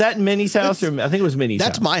 Was that in Minnie's house? Or I think it was Minnie's house.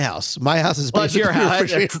 That's my house. My house is well, basically your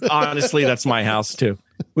house. Honestly, that's my house too.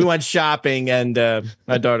 We went shopping and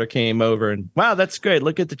my daughter came over and wow, that's great.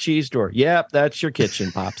 Look at the cheese drawer. Yep, that's your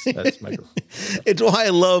kitchen, Pops. That's my girl. It's why I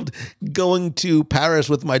loved going to Paris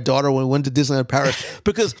with my daughter when we went to Disneyland Paris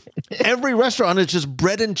because every restaurant is just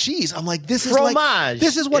bread and cheese. I'm like, this is fromage.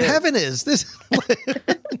 This is what heaven is. This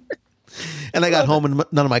and I got home and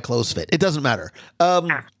none of my clothes fit. It doesn't matter.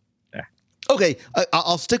 Okay,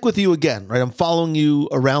 I'll stick with you again, right? I'm following you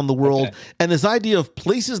around the world. Okay. And this idea of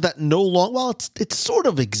places that no longer, well, it sort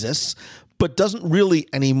of exists, but doesn't really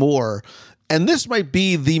anymore. And this might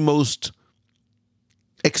be the most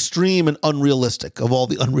extreme and unrealistic of all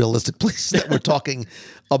the unrealistic places that we're talking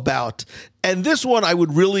about. And this one, I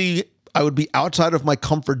would be outside of my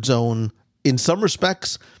comfort zone in some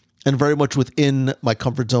respects and very much within my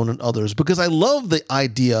comfort zone in others, because I love the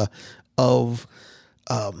idea of,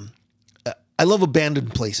 I love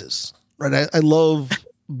abandoned places, right? I love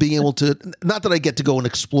being able to, not that I get to go and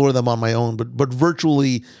explore them on my own, but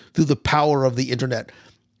virtually through the power of the internet.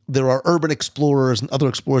 There are urban explorers and other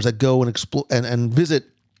explorers that go and explore and visit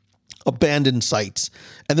abandoned sites.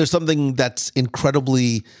 And there's something that's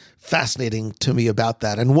incredibly fascinating to me about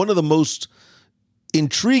that. And one of the most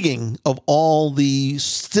intriguing of all the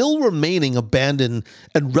still remaining abandoned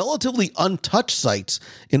and relatively untouched sites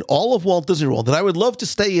in all of Walt Disney World that I would love to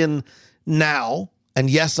stay in now,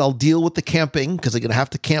 and yes, I'll deal with the camping because I'm going to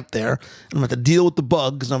have to camp there. I'm going to have to deal with the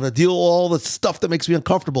bugs, and I'm going to deal with all the stuff that makes me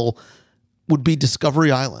uncomfortable, would be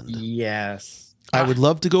Discovery Island. Yes. I would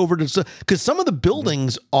love to go over to, because some of the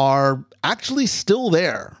buildings are actually still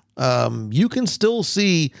there. You can still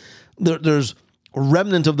see there's a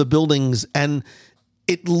remnant of the buildings, and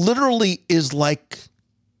it literally is like,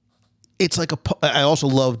 it's like I also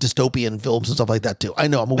love dystopian films and stuff like that too. I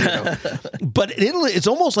know I'm a weirdo, but it's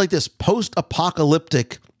almost like this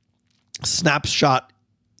post-apocalyptic snapshot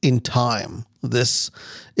in time.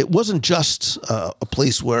 It wasn't just a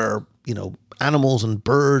place where, animals and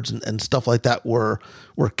birds and stuff like that were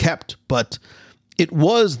kept, but it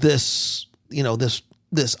was this,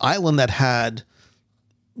 this island that had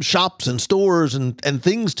shops and stores and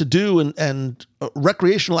things to do and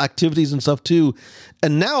recreational activities and stuff too.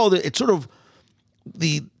 And now that it's sort of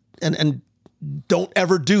and don't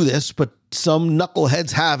ever do this, but some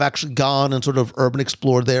knuckleheads have actually gone and sort of urban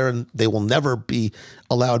explored there, and they will never be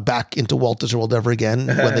allowed back into Walt Disney World ever again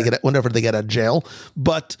whenever they get out of jail.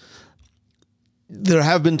 But there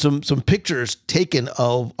have been some pictures taken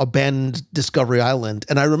of abandoned Discovery Island.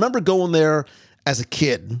 And I remember going there as a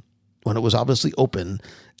kid when it was obviously open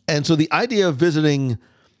And so the idea of visiting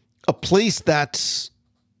a place that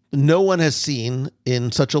no one has seen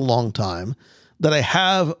in such a long time, that I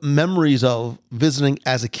have memories of visiting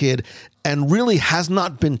as a kid and really has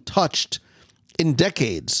not been touched in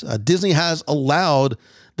decades. Disney has allowed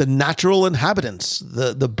the natural inhabitants,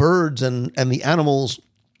 the birds and the animals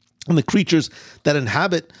and the creatures that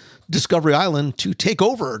inhabit Discovery Island to take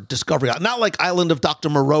over Discovery Island. Not like Island of Dr.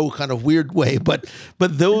 Moreau kind of weird way, but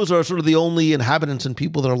those are sort of the only inhabitants and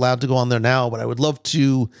people that are allowed to go on there now. But I would love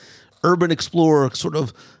to urban explore sort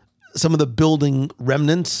of some of the building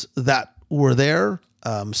remnants that were there,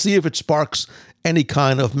 see if it sparks any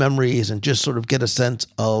kind of memories and just sort of get a sense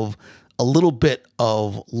of a little bit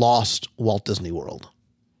of lost Walt Disney World.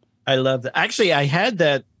 I love that. Actually, I had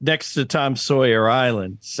that next to Tom Sawyer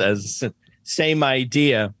Island. As same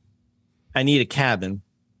idea. I need a cabin,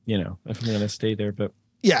 if I'm going to stay there. But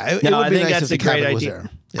yeah, it would be nice that's if the great idea.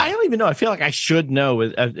 Yeah. I don't even know. I feel like I should know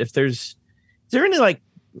if is there any like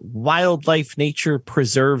wildlife nature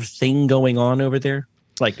preserve thing going on over there,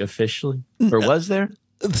 like officially, or was there?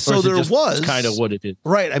 So there was kind of what it is,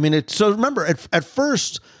 right? I mean, so remember at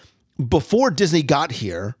first, before Disney got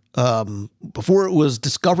here, before it was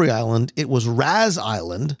Discovery Island, it was Raz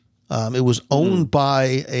Island. It was owned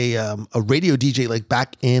by a radio DJ like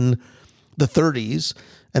back in the 30s,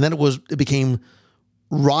 and then it became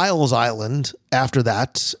Riles Island after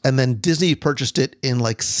that, and then Disney purchased it in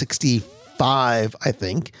like 65, I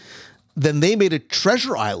think. Then they made it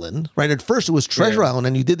Treasure Island, right? At first it was Treasure Island,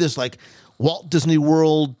 and you did this like Walt Disney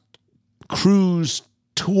World cruise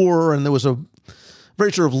tour, and there was a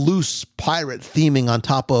very sort of loose pirate theming on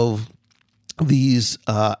top of these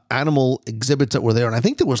animal exhibits that were there. And I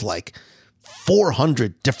think there was like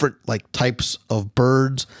 400 different like types of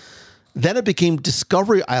birds. Then it became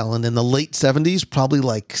Discovery Island in the late 70s, probably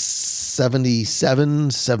like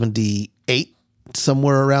 77, 78,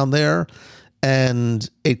 somewhere around there. And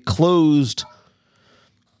it closed,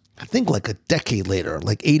 I think like a decade later,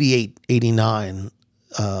 like 88, 89,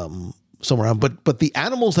 somewhere around. But the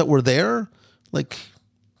animals that were there, like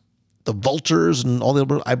the vultures and all the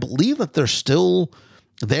other, I believe that they're still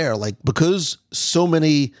there, like because so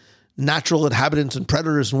many natural inhabitants and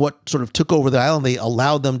predators and what sort of took over the island, they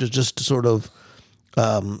allowed them to just sort of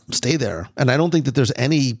stay there. And I don't think that there's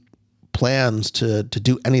any plans to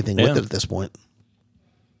do anything with it at this point.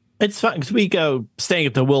 It's fun because we go staying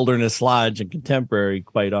at the Wilderness Lodge in Contemporary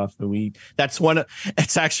quite often.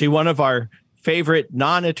 It's actually one of our favorite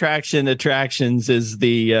non-attraction attractions is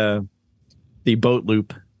the boat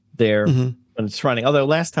loop there when it's running. Although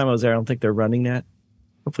last time I was there, I don't think they're running that.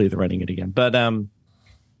 Hopefully they're running it again. But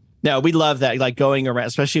no, we love that, like going around,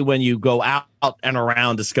 especially when you go out and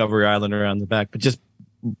around Discovery Island around the back, but just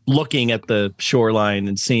looking at the shoreline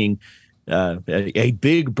and seeing a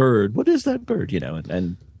big bird. What is that bird?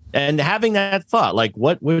 And having that thought, like,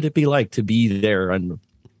 what would it be like to be there and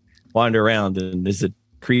wander around? And is it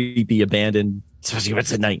creepy, abandoned? Especially when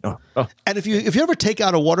it's at night. Oh. And if you ever take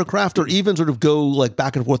out a watercraft or even sort of go like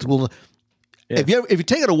back and forth, if you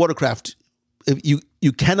take out a watercraft,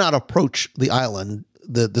 you cannot approach the island.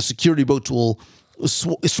 The security boats will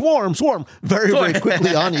swarm very, very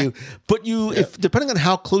quickly on you. But if depending on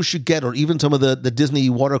how close you get, or even some of the Disney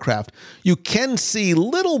watercraft, you can see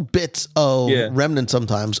little bits of remnants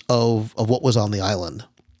sometimes of what was on the island.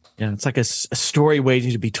 Yeah, it's like a story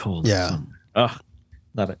waiting to be told. Yeah. Oh,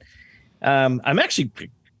 love it. I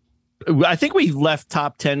think we left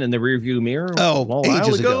top 10 in the rearview mirror.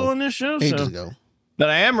 Ages ago on this show. Ages ago. But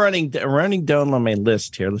I am running down on my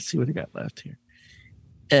list here. Let's see what I got left here.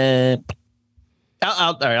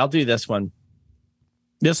 I'll do this one.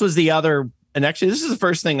 This was the other, and actually this is the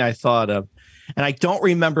first thing I thought of, and I don't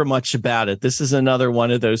remember much about it. This is another one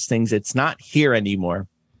of those things. It's not here anymore,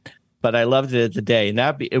 but I loved it today. And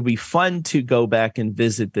it'd be fun to go back and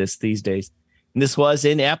visit these days. And this was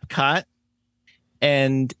in Epcot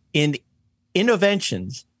and in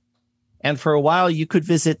Innoventions. And for a while you could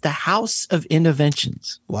visit the House of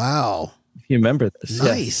Innoventions. Wow. You remember this?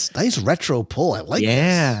 Nice retro pull. I like this.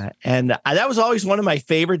 Yeah. And that was always one of my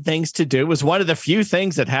favorite things to do. It was one of the few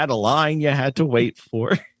things that had a line you had to wait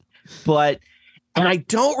for. And I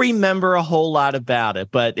don't remember a whole lot about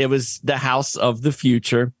it, but it was the House of the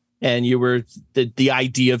Future. And you were the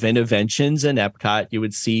idea of Innoventions in Epcot. You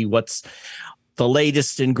would see what's the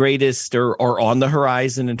latest and greatest or on the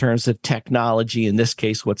horizon in terms of technology. In this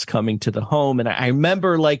case, what's coming to the home. And I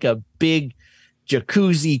remember like a big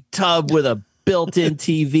jacuzzi tub with a built-in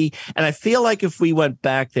TV. And I feel like if we went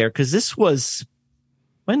back there, because this was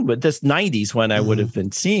this 90s when I would have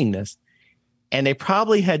been seeing this, and they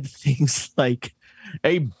probably had things like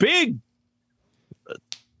a big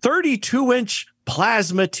 32-inch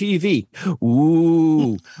plasma TV,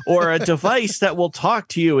 ooh, or a device that will talk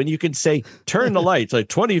to you and you can say, turn the lights like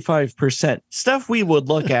 25%. Stuff we would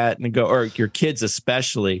look at and go, or your kids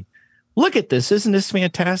especially, look at this. Isn't this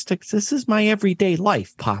fantastic? This is my everyday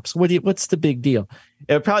life, Pops. What's the big deal?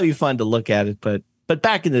 It would probably be fun to look at it, but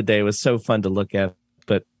back in the day, it was so fun to look at.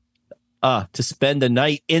 But to spend the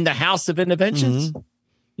night in the House of Interventions?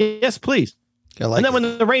 Yes, please. And then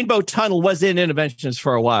when the Rainbow Tunnel was in Interventions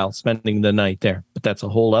for a while, spending the night there. But that's a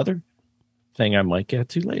whole other thing I might get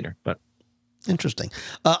to later. But interesting.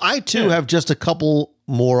 I too have just a couple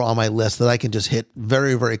more on my list that I can just hit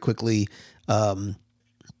very, very quickly. I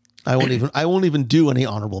won't even do any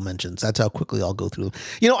honorable mentions. That's how quickly I'll go through them.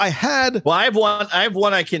 I have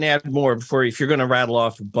one I can add more before, if you're going to rattle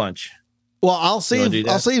off a bunch. Well, I'll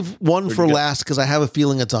save one for last because I have a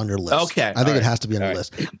feeling it's on your list. Okay. I think it has to be on your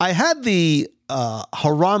list. I had the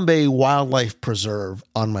Harambe Wildlife Preserve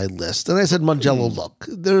on my list. And I said, Mangello, look,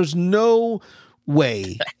 there's no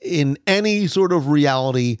way in any sort of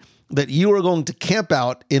reality that you are going to camp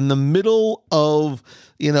out in the middle of,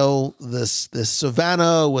 this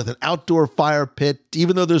savanna with an outdoor fire pit.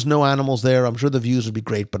 Even though there's no animals there, I'm sure the views would be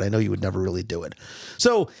great, but I know you would never really do it.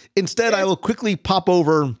 So instead, I will quickly pop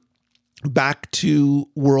over back to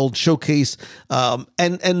World Showcase.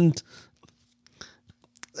 And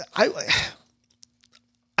I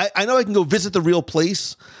know I can go visit the real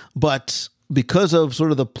place, but because of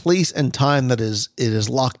sort of the place and time that it is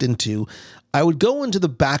locked into, I would go into the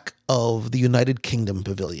back of the United Kingdom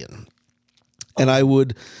Pavilion, and I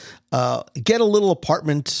would get a little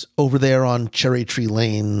apartment over there on Cherry Tree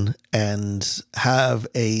Lane and have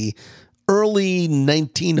a early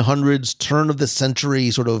 1900s turn of the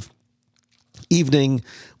century sort of evening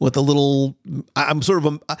with a little, I'm sort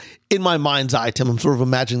of, in my mind's eye, Tim, I'm sort of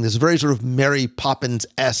imagining this very sort of Mary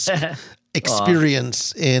Poppins-esque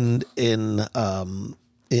experience in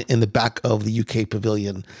the back of the UK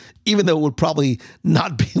Pavilion, even though it would probably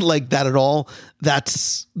not be like that at all.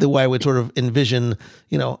 That's the way I would sort of envision,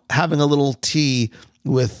 having a little tea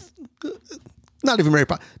with, not even Mary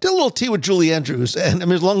Poppins, did a little tea with Julie Andrews. And I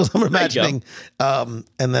mean, as long as I'm imagining, and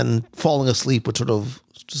then falling asleep with sort of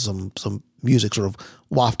some music sort of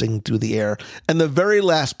wafting through the air. And the very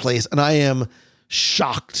last place, and I am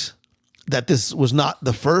shocked that this was not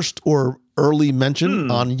the first or early mention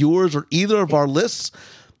on yours or either of our lists.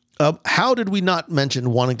 How did we not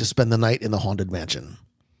mention wanting to spend the night in the Haunted Mansion?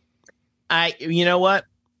 You know what?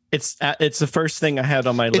 It's the first thing I had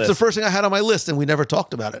on my list. It's the first thing I had on my list, and we never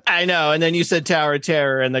talked about it. I know. And then you said Tower of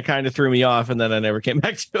Terror, and that kind of threw me off, and then I never came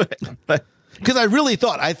back to it. But because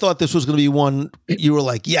I thought this was going to be one you were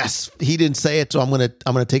like, yes, he didn't say it, so I'm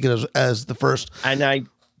gonna take it as the first. And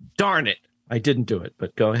darn it, I didn't do it.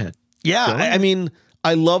 But go ahead. Yeah, I mean,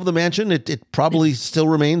 I love the mansion. It probably still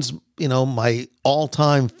remains, my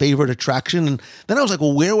all-time favorite attraction. And then I was like,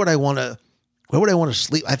 well, where would I want to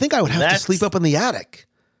sleep? I think I would have to sleep up in the attic.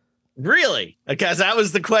 Really? Because that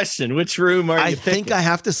was the question. Which room are you I think picking? I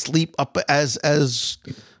have to sleep up as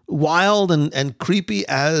wild and creepy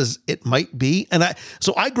as it might be. And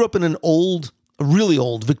I grew up in an really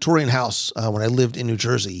old Victorian house when I lived in New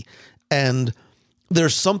Jersey. And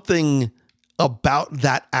there's something about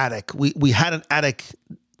that attic. We had an attic.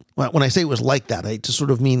 When I say it was like that, I just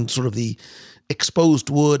sort of mean sort of the exposed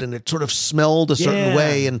wood, and it sort of smelled a certain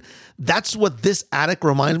way. And that's what this attic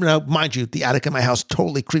reminds me. Now, mind you, the attic in my house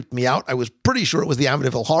totally creeped me out. I was pretty sure it was the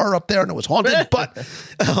Amityville Horror up there and it was haunted, but,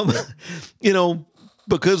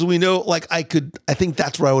 because we know, like I think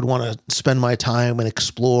that's where I would want to spend my time and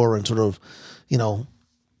explore and sort of,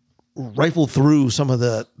 rifle through some of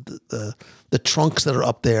the trunks that are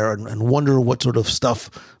up there and wonder what sort of stuff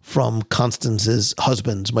from Constance's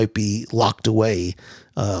husbands might be locked away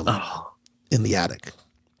in the attic.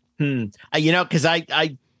 Because I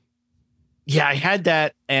had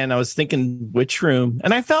that, and I was thinking which room,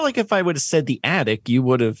 and I felt like if I would have said the attic, you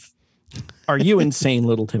would have. Are you insane,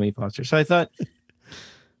 little Timmy Foster? So I thought,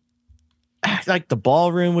 like the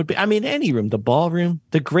ballroom would be. I mean, any room, the ballroom,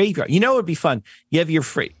 the graveyard. It would be fun. You have your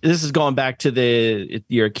free. This is going back to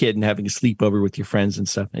you're a kid and having a sleepover with your friends and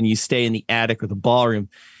stuff, and you stay in the attic or the ballroom,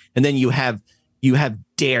 and then you have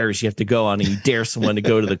dares you have to go on, and you dare someone to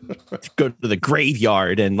go to the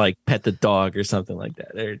graveyard and like pet the dog or something like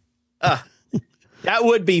that. That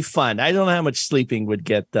would be fun. I don't know how much sleeping would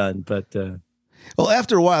get done, but well,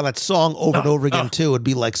 after a while, that song over and over again too would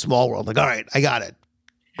be like Small World. Like, all right, I got it.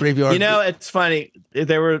 Graveyard. It's funny.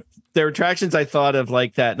 There were attractions I thought of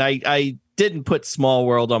like that, and I didn't put Small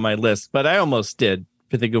World on my list, but I almost did.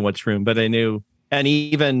 To think of which room, but I knew, and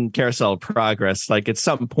even Carousel of Progress. Like at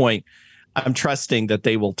some point, I'm trusting that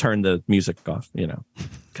they will turn the music off,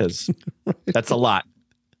 because that's a lot.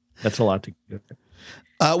 That's a lot to get.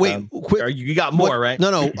 Wait, quick. You got more, right?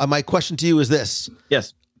 No. My question to you is this.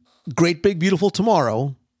 Yes. Great Big Beautiful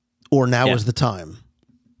Tomorrow or Now is the Time?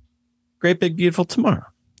 Great Big Beautiful Tomorrow.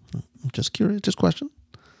 I'm just curious. Just question.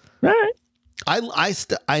 All right.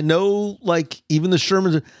 I know, like, even the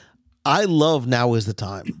Shermans, I love Now is the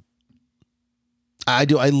Time. I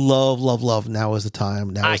do. I love Now is the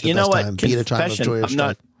Time. Now is the best time. Be it a time of joy or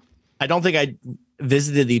strife. I don't think I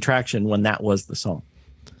visited the attraction when that was the song.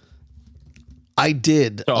 I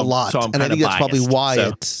did a lot. And I think that's probably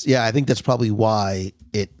why I think that's probably why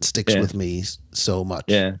it sticks with me so much.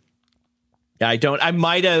 Yeah. Yeah, I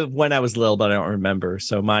might have when I was little, but I don't remember.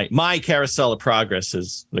 So my Carousel of Progress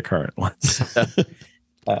is the current one. So,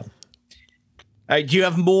 do you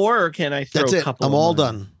have more, or can I throw a couple? I'm all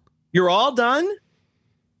done. You're all done?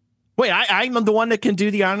 Wait, I'm the one that can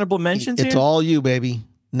do the honorable mentions It's here? all you, baby.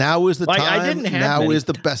 Now is the time. I didn't have now many. Is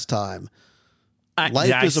the best time.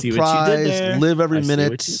 Life is a prize. Live every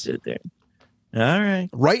minute. See what you did there. All right.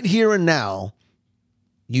 Right here and now,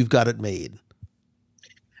 you've got it made.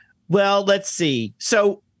 Well, let's see.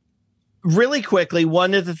 So really quickly,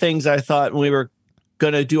 one of the things I thought when we were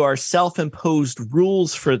going to do our self-imposed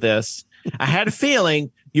rules for this, I had a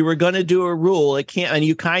feeling you were going to do a rule. And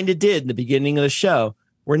you kind of did in the beginning of the show.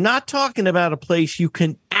 We're not talking about a place you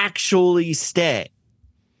can actually stay.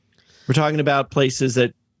 We're talking about places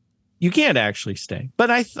that you can't actually stay. But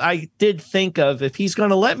I did think of, if he's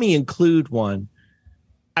going to let me include one,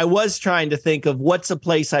 I was trying to think of what's a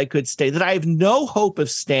place I could stay that I have no hope of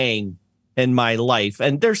staying in my life.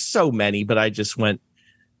 And there's so many, but I just went,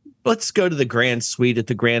 let's go to the Grand Suite at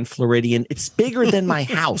the Grand Floridian. It's bigger than my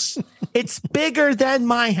house. It's bigger than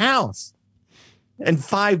my house. And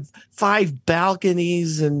five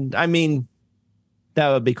balconies. And I mean, that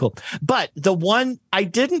would be cool. But the one, I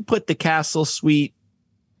didn't put the Castle Suite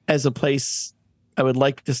as a place I would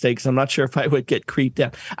like to stay because I'm not sure if I would get creeped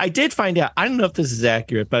out. I did find out, I don't know if this is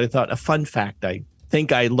accurate, but I thought a fun fact I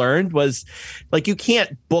think I learned was, like, you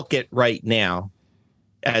can't book it right now,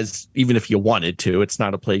 as even if you wanted to. It's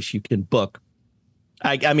not a place you can book.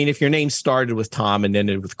 I mean, if your name started with Tom and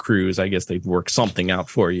ended with Cruise, I guess they'd work something out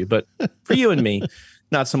for you. But for you and me,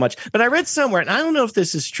 not so much. But I read somewhere, and I don't know if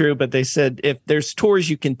this is true, but they said if there's tours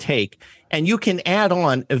you can take, and you can add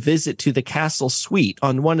on a visit to the Castle Suite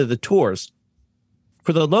on one of the tours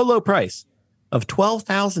for the low price of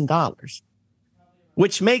 $12,000,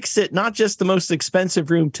 which makes it not just the most expensive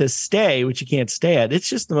room to stay, which you can't stay at. It's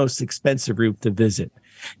just the most expensive room to visit.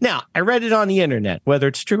 Now, I read it on the internet. Whether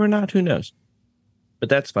it's true or not, who knows? But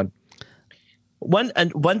that's fun. One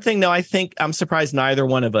thing, though, I think I'm surprised neither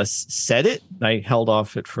one of us said it. I held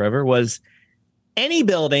off it forever. Was any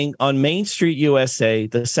building on Main Street, USA,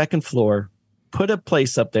 the second floor, put a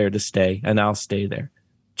place up there to stay, and I'll stay there.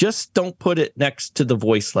 Just don't put it next to the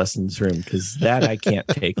voice lessons room, because that I can't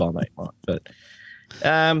take all night long. But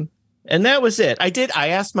and that was it. I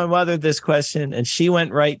asked my mother this question, and she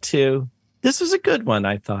went right to, this was a good one,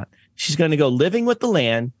 I thought. She's going to go living with the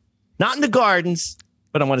land, not in the gardens,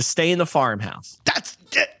 but I want to stay in the farmhouse. That's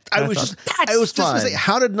it. I was just going to say,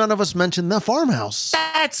 how did none of us mention the farmhouse?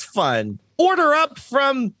 That's fun. Order up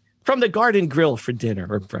from the garden grill for dinner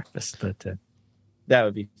or breakfast, but that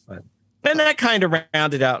would be fun. And that kind of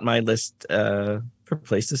rounded out my list for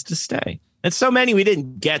places to stay. And so many we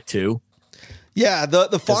didn't get to. Yeah,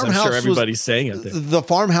 the farmhouse. I'm sure everybody's saying it. The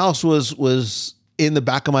farmhouse was in the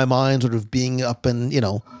back of my mind, sort of being up and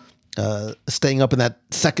staying up in that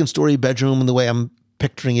second story bedroom, and the way I'm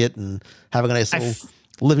picturing it, and having a nice little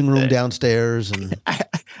living room downstairs. And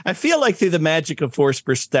I feel like through the magic of forced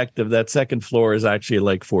perspective, that second floor is actually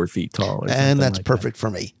like 4 feet tall. And that's like perfect for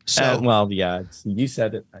me. So, well, yeah, you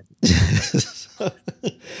said it.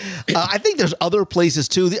 I think there's other places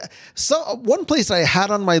too. So one place I had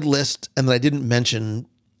on my list and that I didn't mention,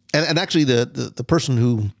 and actually the person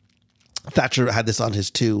who Thatcher had this on his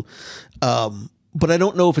too, but I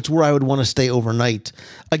don't know if it's where I would want to stay overnight.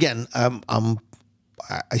 Again,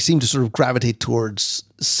 I seem to sort of gravitate towards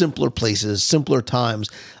simpler places, simpler times.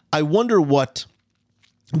 I wonder what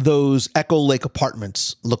those Echo Lake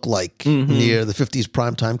apartments look like near the 50s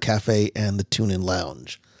Primetime Cafe and the Tune-In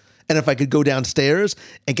Lounge. And if I could go downstairs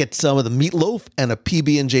and get some of the meatloaf and a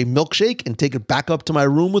PB&J milkshake and take it back up to my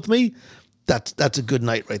room with me, that's a good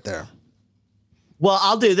night right there. Well,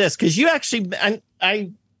 I'll do this because you actually,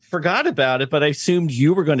 I forgot about it, but I assumed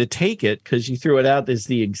you were going to take it because you threw it out as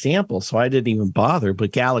the example. So I didn't even bother.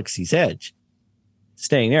 But Galaxy's Edge,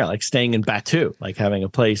 staying there, like staying in Batu, like having a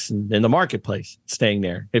place in the marketplace, staying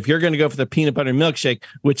there. If you're going to go for the peanut butter milkshake,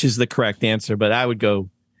 which is the correct answer, but I would go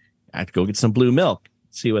I have to go get some blue milk,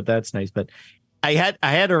 see what that's nice. But I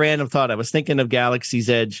had a random thought. I was thinking of Galaxy's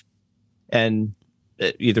Edge and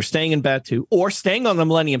either staying in Batuu or staying on the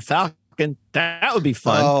Millennium Falcon. That would be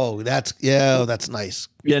fun. Oh, that's nice.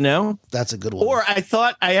 You know, that's a good one. Or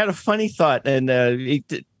I had a funny thought, and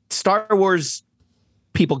Star Wars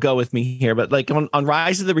people go with me here, but like on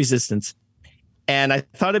Rise of the Resistance, and I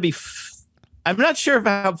thought it'd be. I'm not sure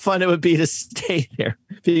how fun it would be to stay there,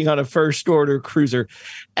 being on a First Order cruiser,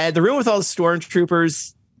 and the room with all the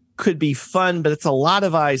stormtroopers could be fun, but it's a lot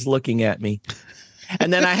of eyes looking at me.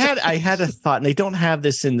 And then I had a thought, and they don't have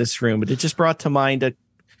this in this room, but it just brought to mind a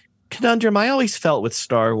conundrum I always felt with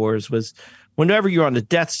Star Wars was whenever you're on the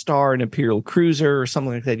Death Star, an Imperial cruiser or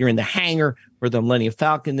something like that, you're in the hangar or the Millennium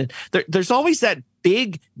Falcon, and there's always that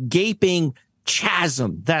big gaping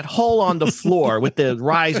chasm, that hole on the floor with the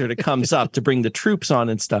riser that comes up to bring the troops on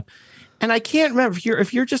and stuff. And I can't remember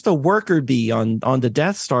if you're just a worker bee on the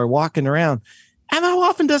Death Star walking around. And how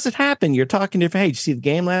often does it happen? You're talking to, hey, did you see the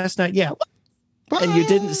game last night? Yeah. And you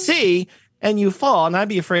didn't see, and you fall. And I'd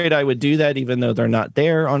be afraid I would do that, even though they're not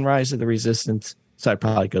there on Rise of the Resistance. So I'd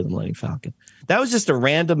probably go to the Millennium Falcon. That was just a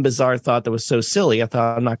random, bizarre thought that was so silly. I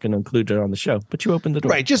thought I'm not going to include it on the show, but you opened the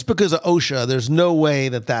door. Right. Just because of OSHA, there's no way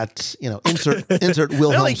that's, insert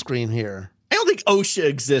Wilhelm scream here. I don't think OSHA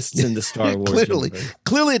exists in the Star Wars.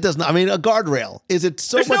 Clearly it does not. I mean, a guardrail. Is it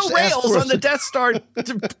so There's much no rails on the Death Star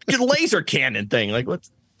laser cannon thing? Like,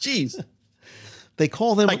 what's, jeez. They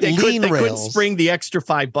call them like they lean rails. They couldn't spring the extra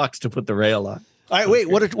 $5 to put the rail on. All right, wait.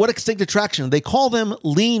 What extinct attraction? They call them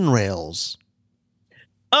lean rails.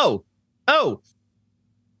 Oh.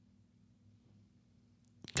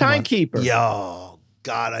 Timekeeper. Yo,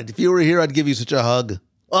 God. If you were here, I'd give you such a hug.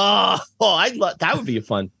 Oh, I'd love that. Would be a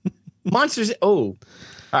fun. Monsters. Oh, all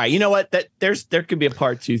right. You know what? There could be a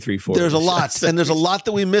part 2, 3, 4. There's a lot, and there's a lot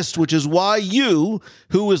that we missed, which is why you,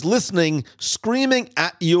 who is listening, screaming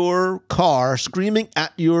at your car, screaming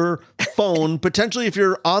at your phone, potentially if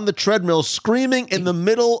you're on the treadmill, screaming in the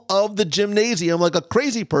middle of the gymnasium like a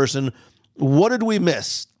crazy person. What did we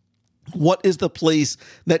miss? What is the place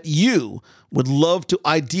that you would love to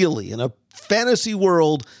ideally, in a fantasy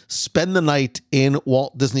world, spend the night in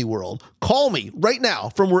Walt Disney World? Call me right now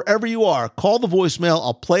from wherever you are. Call the voicemail.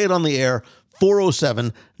 I'll play it on the air.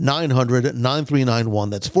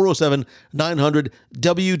 407-900-9391. That's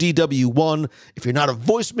 407-900-WDW1. If you're not a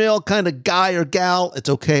voicemail kind of guy or gal, it's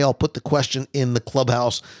okay. I'll put the question in the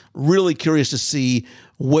clubhouse. Really curious to see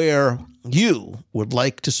where you would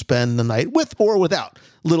like to spend the night with or without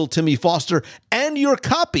little Timmy Foster, and your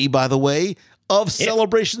copy, by the way, of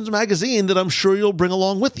Celebrations magazine that I'm sure you'll bring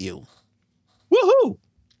along with you. Woohoo!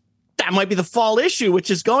 That might be the fall issue,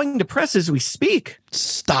 which is going to press as we speak.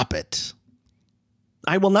 Stop it.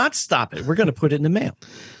 I will not stop it. We're going to put it in the mail.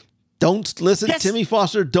 Don't listen, Yes. Timmy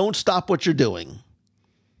Foster. Don't stop what you're doing.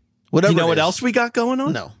 Whatever. You know it what is. else we got going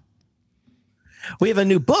on? No. We have a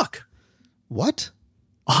new book. What?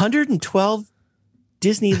 112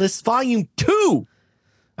 Disney Lists, Volume 2.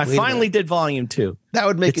 I Wait a finally minute. did Volume 2. That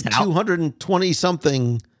would make It's it out. 220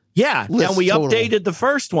 something. Yeah, List and we total. updated the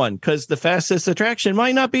first one because the fastest attraction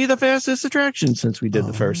might not be the fastest attraction since we did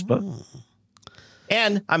the first book.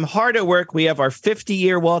 And I'm hard at work. We have our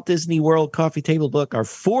 50-year Walt Disney World coffee table book, our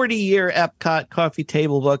 40-year Epcot coffee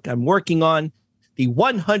table book. I'm working on the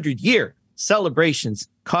 100-year Celebrations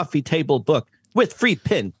coffee table book with free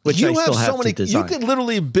pin, which I still have to design. You could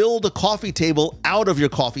literally build a coffee table out of your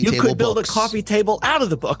coffee table. You could build books. a coffee table out of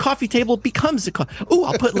the book. A coffee table becomes a coffee. Oh,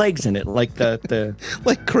 I'll put legs in it, like the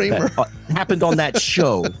like Kramer. that happened on that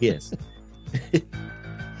show. Yes.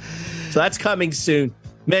 So that's coming soon.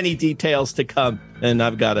 Many details to come, and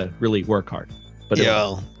I've got to really work hard. But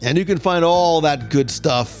Yeah, and you can find all that good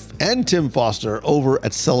stuff and Tim Foster over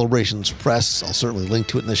at Celebrations Press. I'll certainly link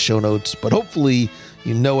to it in the show notes, but hopefully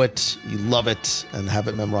you know it, you love it, and have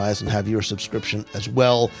it memorized and have your subscription as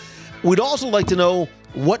well. We'd also like to know,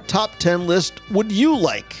 what top 10 list would you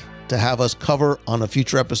like to have us cover on a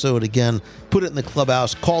future episode? Again, put it in the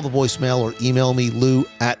clubhouse, call the voicemail, or email me,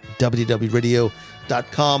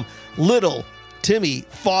 lou@wdwradio.com. Little Timmy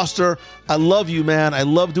Foster, I love you, man. I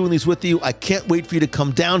love doing these with you. I can't wait for you to come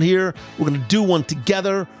down here. We're going to do one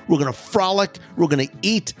together. We're going to frolic. We're going to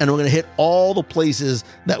eat, and we're going to hit all the places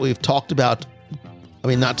that we've talked about. I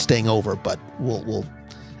mean, not staying over, but we'll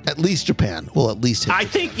at least Japan. We'll at least hit. I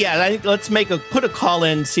think let's put a call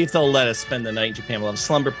in, see if they'll let us spend the night in Japan. We'll have a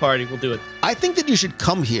slumber party. We'll do it. I think that you should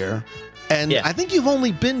come here, and Yeah. I think you've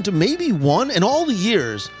only been to maybe one in all the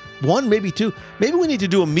years. One, maybe two. Maybe we need to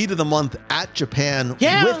do a meet of the month at Japan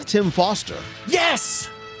with Tim Foster. Yes.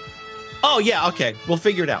 Oh yeah. Okay. We'll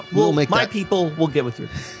figure it out. We'll make my that- people will get with you.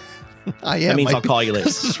 I am. That means I'll call you later.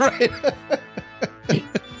 This is right.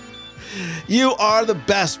 You are the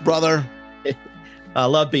best, brother. I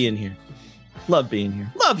love being here. Love being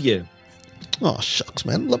here. Love you. Oh, shucks,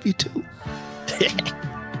 man. Love you too.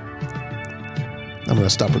 I'm going to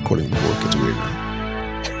stop recording before it gets weird now.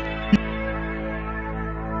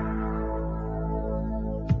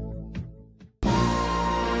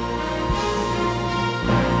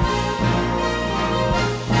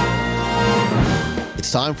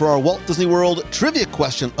 It's time for our Walt Disney World Trivia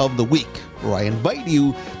Question of the Week, where I invite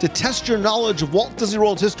you to test your knowledge of Walt Disney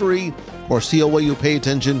World history or see how well you pay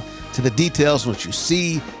attention to the details in what you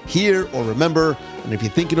see, hear, or remember. And if you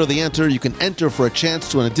think you know the answer, you can enter for a chance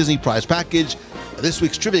to win a Disney prize package. This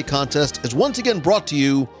week's trivia contest is once again brought to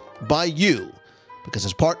you by you, because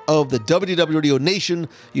as part of the WDW Radio Nation,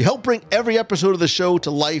 you help bring every episode of the show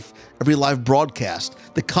to life, every live broadcast,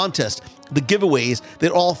 the contest, the giveaways.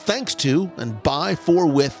 They're all thanks to and by, for,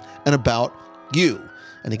 with, and about you.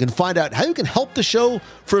 And you can find out how you can help the show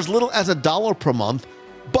for as little as $1 per month.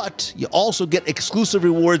 But you also get exclusive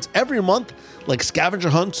rewards every month, like scavenger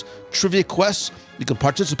hunts, trivia quests. You can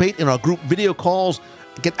participate in our group video calls,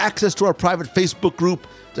 get access to our private Facebook group,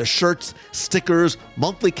 there's shirts, stickers,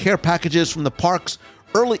 monthly care packages from the parks,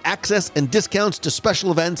 early access and discounts to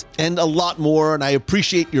special events, and a lot more. And I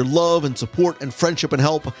appreciate your love and support and friendship and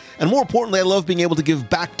help. And more importantly, I love being able to give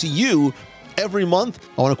back to you every month.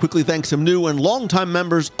 I want to quickly thank some new and longtime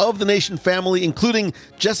members of the Nation family, including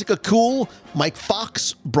Jessica Cool, Mike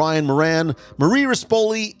Fox, Brian Moran, Marie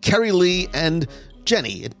Rispoli, Kerry Lee, and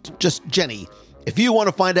Jenny. Just Jenny. If you want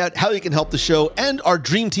to find out how you can help the show and our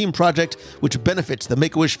Dream Team project, which benefits the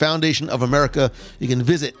Make-A-Wish Foundation of America, you can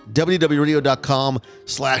visit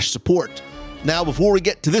www.radio.com/support. Now, before we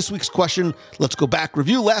get to this week's question, let's go back,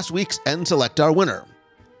 review last week's, and select our winner.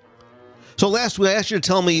 So last week, I asked you to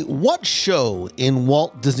tell me what show in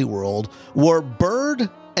Walt Disney World were Bird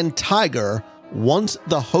and Tiger once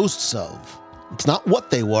the hosts of. It's not what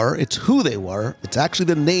they were, it's who they were. It's actually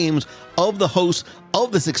the names of the hosts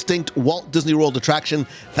of this extinct Walt Disney World attraction.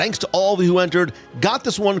 Thanks to all of you who entered, got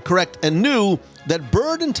this one correct, and knew that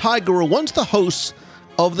Bird and Tiger were once the hosts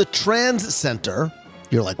of the Trans Center.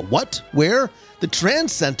 You're like, what? Where? The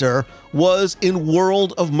Trans Center was in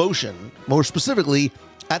World of Motion, more specifically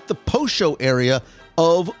at the post-show area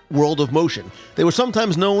of World of Motion. They were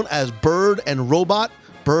sometimes known as Bird and Robot.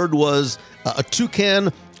 Bird was a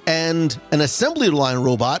toucan, and an assembly line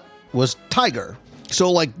robot was Tiger.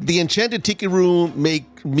 So like the Enchanted Tiki Room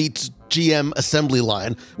meets GM assembly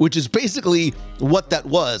line, which is basically what that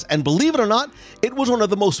was. And believe it or not, it was one of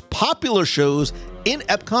the most popular shows in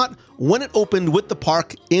Epcot when it opened with the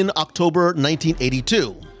park in October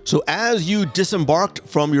 1982. So as you disembarked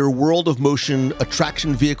from your World of Motion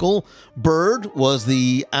attraction vehicle, Bird was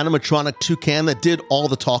the animatronic toucan that did all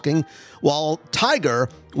the talking, while Tiger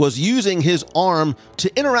was using his arm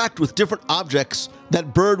to interact with different objects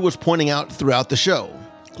that Bird was pointing out throughout the show.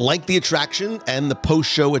 Like the attraction and the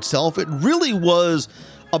post-show itself, it really was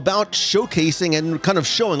about showcasing and kind of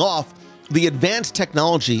showing off the advanced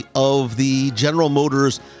technology of the General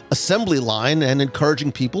Motors assembly line and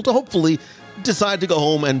encouraging people to hopefully decide to go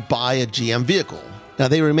home and buy a GM vehicle. Now,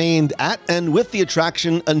 they remained at and with the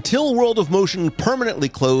attraction until World of Motion permanently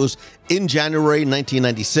closed in January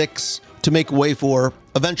 1996 to make way for,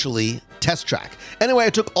 eventually, Test Track. Anyway,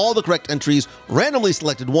 I took all the correct entries, randomly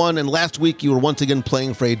selected one, and last week you were once again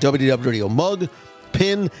playing for a WDW Radio mug,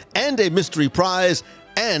 pin, and a mystery prize.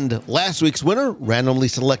 And last week's winner, randomly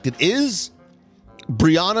selected, is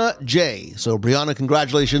Brianna J. So Brianna,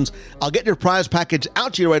 congratulations. I'll get your prize package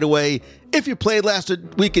out to you right away. If you played last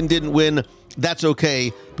week and didn't win, that's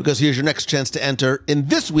okay, because here's your next chance to enter in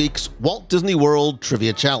this week's Walt Disney World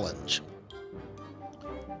Trivia Challenge.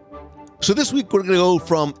 So this week we're going to go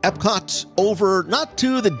from Epcot over not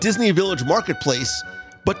to the Disney Village Marketplace,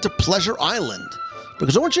 but to Pleasure Island,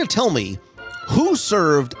 because I want you to tell me who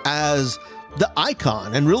served as the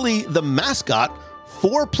icon and really the mascot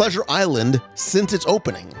for Pleasure Island since its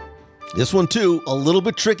opening. This one, too, a little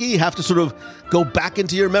bit tricky. You have to sort of go back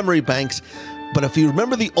into your memory banks. But if you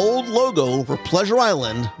remember the old logo for Pleasure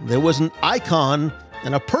Island, there was an icon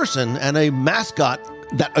and a person and a mascot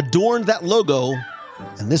that adorned that logo,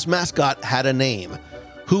 and this mascot had a name.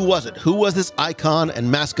 Who was it? Who was this icon and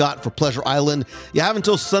mascot for Pleasure Island? You have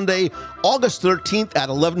until Sunday, August 13th at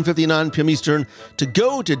 11:59 p.m. Eastern to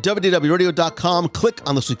go to WDWRadio.com, click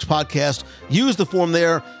on this week's podcast, use the form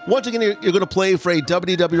there. Once again, you're going to play for a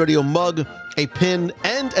WDW Radio mug, a pin,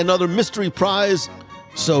 and another mystery prize.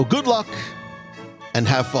 So good luck and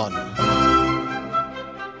have fun.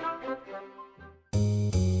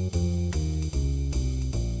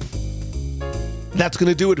 That's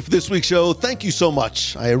going to do it for this week's show. Thank you so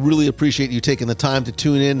much. I really appreciate you taking the time to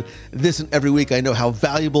tune in this and every week. I know how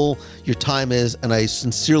valuable your time is, and I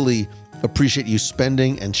sincerely appreciate you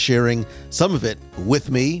spending and sharing some of it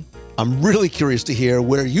with me. I'm really curious to hear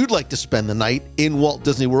where you'd like to spend the night in Walt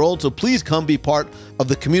Disney World, so please come be part of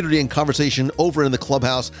the community and conversation over in the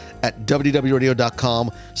Clubhouse at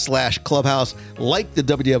wdwradio.com/clubhouse. Like the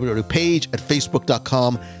WDW page at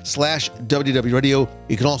facebook.com/WDWradio.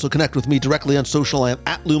 You can also connect with me directly on social. I am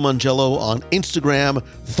at Lou Mongello on Instagram,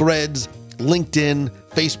 Threads, LinkedIn,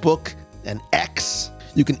 Facebook, and X.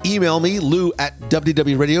 You can email me, Lou at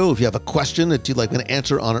WDW Radio, if you have a question that you'd like me to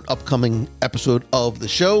answer on an upcoming episode of the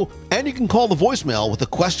show. And you can call the voicemail with a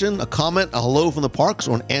question, a comment, a hello from the parks,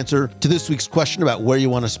 or an answer to this week's question about where you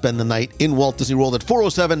want to spend the night in Walt Disney World at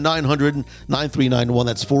 407-900-9391.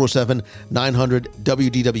 That's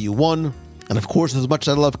 407-900-WDW1. And of course, as much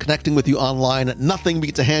as I love connecting with you online, nothing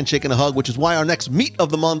beats a handshake and a hug, which is why our next meet of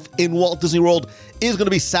the month in Walt Disney World is going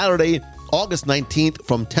to be Saturday, August 19th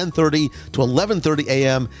from 10:30 to 11:30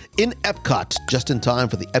 a.m. in Epcot, just in time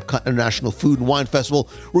for the Epcot International Food and Wine Festival.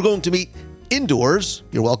 We're going to meet indoors,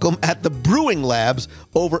 you're welcome, at the Brewing Labs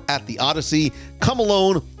over at the Odyssey. Come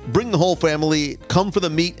alone, bring the whole family, come for the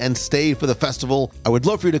meet and stay for the festival. I would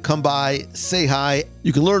love for you to come by, say hi.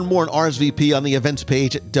 You can learn more on RSVP on the events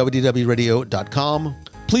page at wdwradio.com.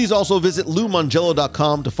 Please also visit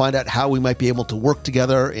LouMongello.com to find out how we might be able to work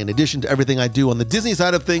together. In addition to everything I do on the Disney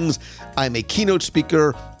side of things, I'm a keynote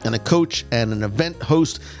speaker and a coach and an event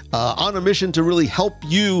host on a mission to really help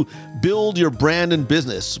you build your brand and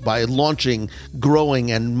business by launching,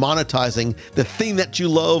 growing, and monetizing the thing that you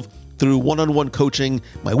love through one-on-one coaching,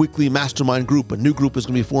 my weekly mastermind group. A new group is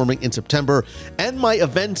going to be forming in September, and my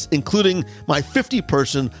events, including my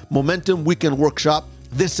 50-person Momentum Weekend Workshop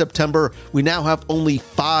this September. We now have only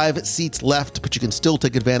 5 seats left, but you can still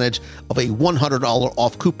take advantage of a $100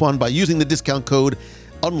 off coupon by using the discount code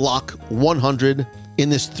UNLOCK100 in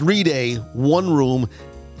this 3-day, one-room,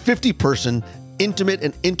 50-person, intimate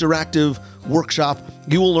and interactive workshop.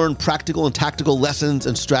 You will learn practical and tactical lessons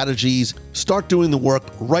and strategies, start doing the work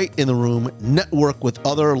right in the room, network with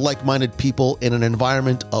other like-minded people in an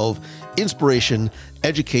environment of inspiration,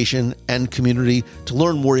 education, and community. To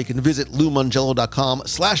learn more, you can visit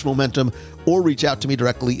LouMongello.com/momentum or reach out to me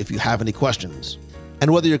directly if you have any questions.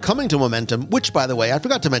 And whether you're coming to Momentum, which, by the way, I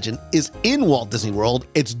forgot to mention, is in Walt Disney World,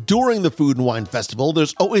 it's during the Food and Wine Festival.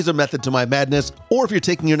 There's always a method to my madness. Or if you're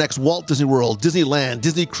taking your next Walt Disney World, Disneyland,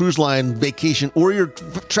 Disney Cruise Line vacation, or you're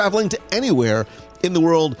traveling to anywhere in the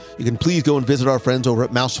world, you can please go and visit our friends over at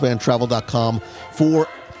mousefantravel.com for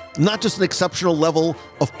not just an exceptional level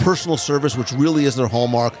of personal service, which really is their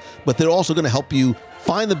hallmark, but they're also going to help you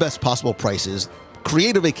find the best possible prices,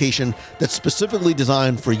 create a vacation that's specifically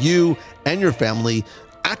designed for you and your family,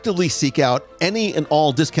 actively seek out any and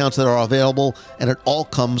all discounts that are available, and it all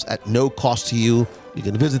comes at no cost to you. You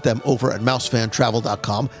can visit them over at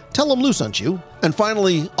mousefantravel.com. Tell them Lou sent you. And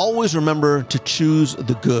finally, always remember to choose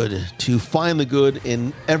the good, to find the good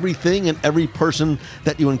in everything and every person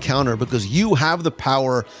that you encounter, because you have the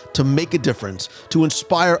power to make a difference, to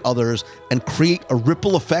inspire others, and create a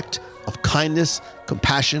ripple effect of kindness,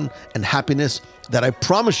 compassion, and happiness that I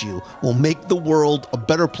promise you will make the world a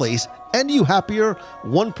better place and you happier,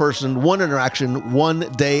 one person, one interaction, one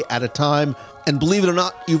day at a time. And believe it or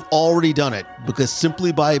not, you've already done it, because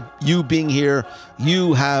simply by you being here,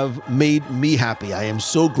 you have made me happy. I am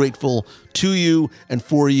so grateful to you and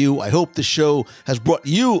for you. I hope the show has brought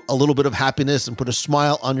you a little bit of happiness and put a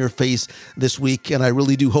smile on your face this week. And I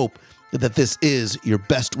really do hope that this is your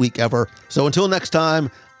best week ever. So until next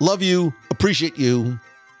time, love you, appreciate you.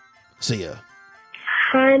 See ya.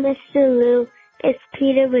 Hi, Mr. Lou. It's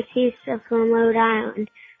Peter Batista from Rhode Island.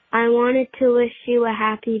 I wanted to wish you a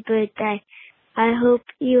happy birthday. I hope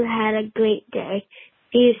you had a great day.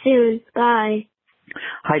 See you soon. Bye.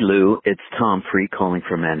 Hi, Lou. It's Tom Free calling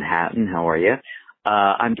from Manhattan. How are you?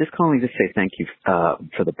 I'm just calling to say thank you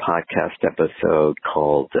for the podcast episode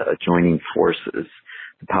called Joining Forces,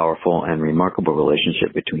 the Powerful and Remarkable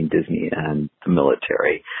Relationship Between Disney and the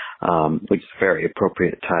Military, which is a very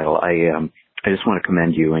appropriate title. I just want to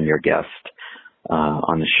commend you and your guest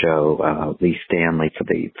on the show, Lee Stanley, for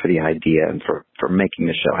the idea and for making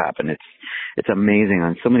the show happen. It's amazing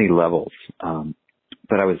on so many levels.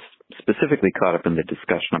 But I was specifically caught up in the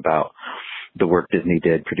discussion about the work Disney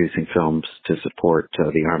did producing films to support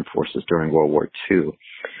the armed forces during World War II.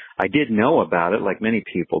 I did know about it, like many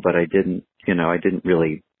people, but I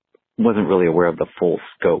wasn't really aware of the full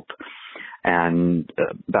scope. And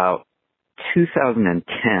about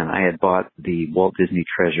 2010, I had bought the Walt Disney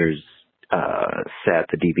Treasures set,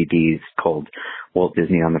 the DVDs called Walt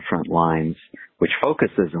Disney on the Front Lines, which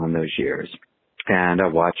focuses on those years. And I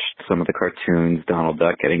watched some of the cartoons, Donald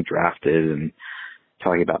Duck getting drafted and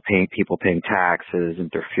talking about people paying taxes and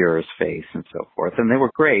Der Fuhrer's face and so forth. And they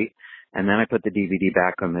were great. And then I put the DVD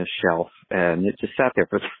back on this shelf, and it just sat there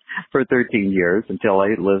for 13 years until I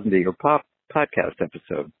listened to your podcast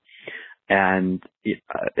episode. And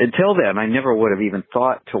until then, I never would have even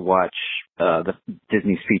thought to watch the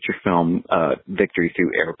Disney's feature film Victory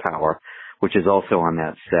Through Air Power, which is also on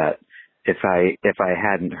that set, if I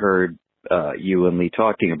hadn't heard you and Lee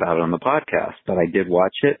talking about it on the podcast. But I did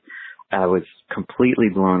watch it. I was completely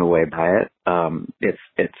blown away by it.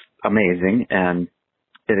 It's amazing, and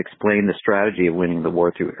it explained the strategy of winning the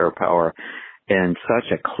war through air power in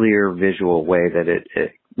such a clear visual way that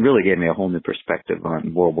it really gave me a whole new perspective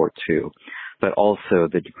on World War II, but also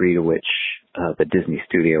the degree to which the Disney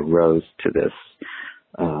studio rose to this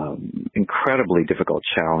incredibly difficult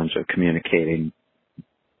challenge of communicating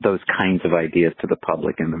those kinds of ideas to the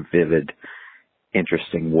public in a vivid,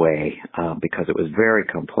 interesting way, because it was very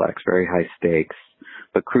complex, very high stakes,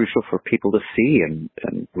 but crucial for people to see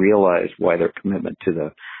and realize why their commitment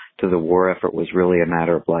to the war effort was really a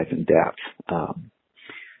matter of life and death.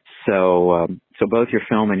 So both your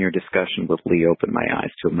film and your discussion with Lee opened my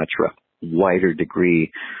eyes to a much wider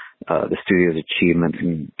degree the studio's achievements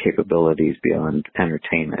and capabilities beyond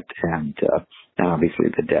entertainment, and obviously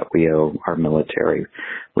the debt we owe our military,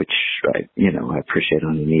 which I appreciate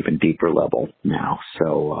on an even deeper level now.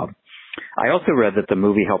 So I also read that the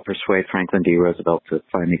movie helped persuade Franklin D. Roosevelt to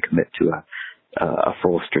finally commit to a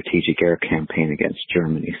full strategic air campaign against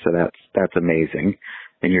Germany. So that's amazing.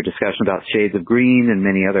 And your discussion about Shades of Green and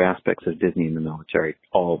many other aspects of Disney and the military,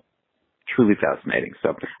 all truly fascinating.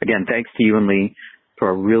 So again, thanks to you and Lee for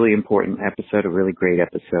a really important episode, a really great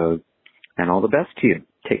episode, and all the best to you.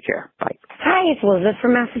 Take care. Bye. Hi, it's Elizabeth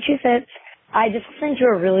from Massachusetts. I just listened to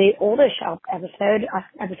a really oldish episode,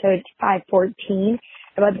 episode 514,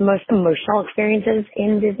 about the most emotional experiences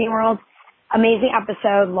in Disney World. Amazing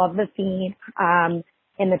episode. Love the theme and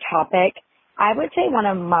the topic. I would say one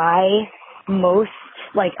of my most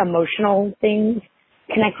emotional things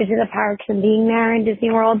connected to the parks and being there in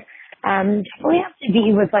Disney World definitely has to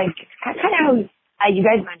be with kind of how you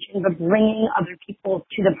guys mentioned, but bringing other people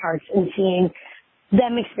to the parks and seeing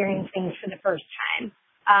them experience things for the first time.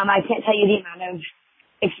 I can't tell you the amount of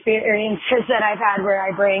experiences that I've had where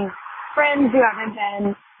I bring friends who haven't been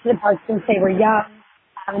to the parks since they were young,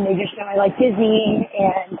 and they just know I like Disney,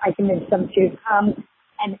 and I convince them to come,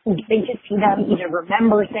 and getting to see them either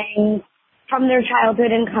remember things from their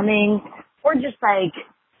childhood and coming, or just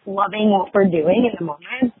loving what we're doing in the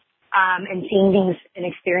moment, and seeing things and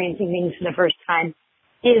experiencing things for the first time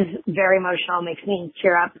is very emotional, makes me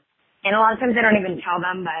tear up. And a lot of times I don't even tell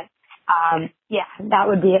them, but that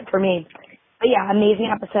would be it for me. But yeah,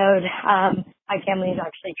 amazing episode. My family is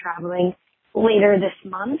actually traveling later this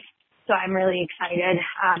month, so I'm really excited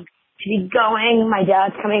to be going. My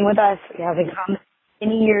dad's coming with us. We haven't come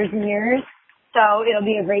in years and years, so it'll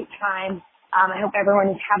be a great time. I hope everyone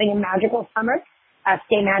is having a magical summer.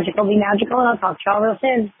 Stay magical, be magical, and I'll talk to y'all real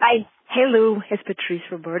soon. Bye. Hey Lou, it's Patrice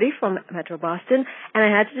Roberti from Metro Boston, and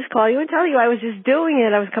I had to just call you and tell you I was just doing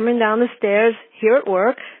it. I was coming down the stairs here at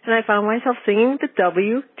work, and I found myself singing the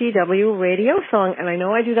WDW radio song, and I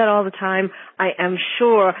know I do that all the time. I am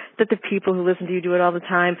sure that the people who listen to you do it all the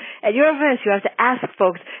time. At your events, you have to ask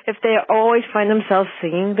folks if they always find themselves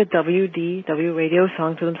singing the WDW radio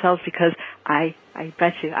song to themselves, because I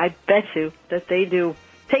bet you that they do.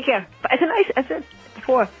 Take care. It's a nice, as I said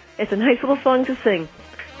before, it's a nice little song to sing.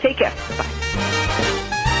 Take care. Bye.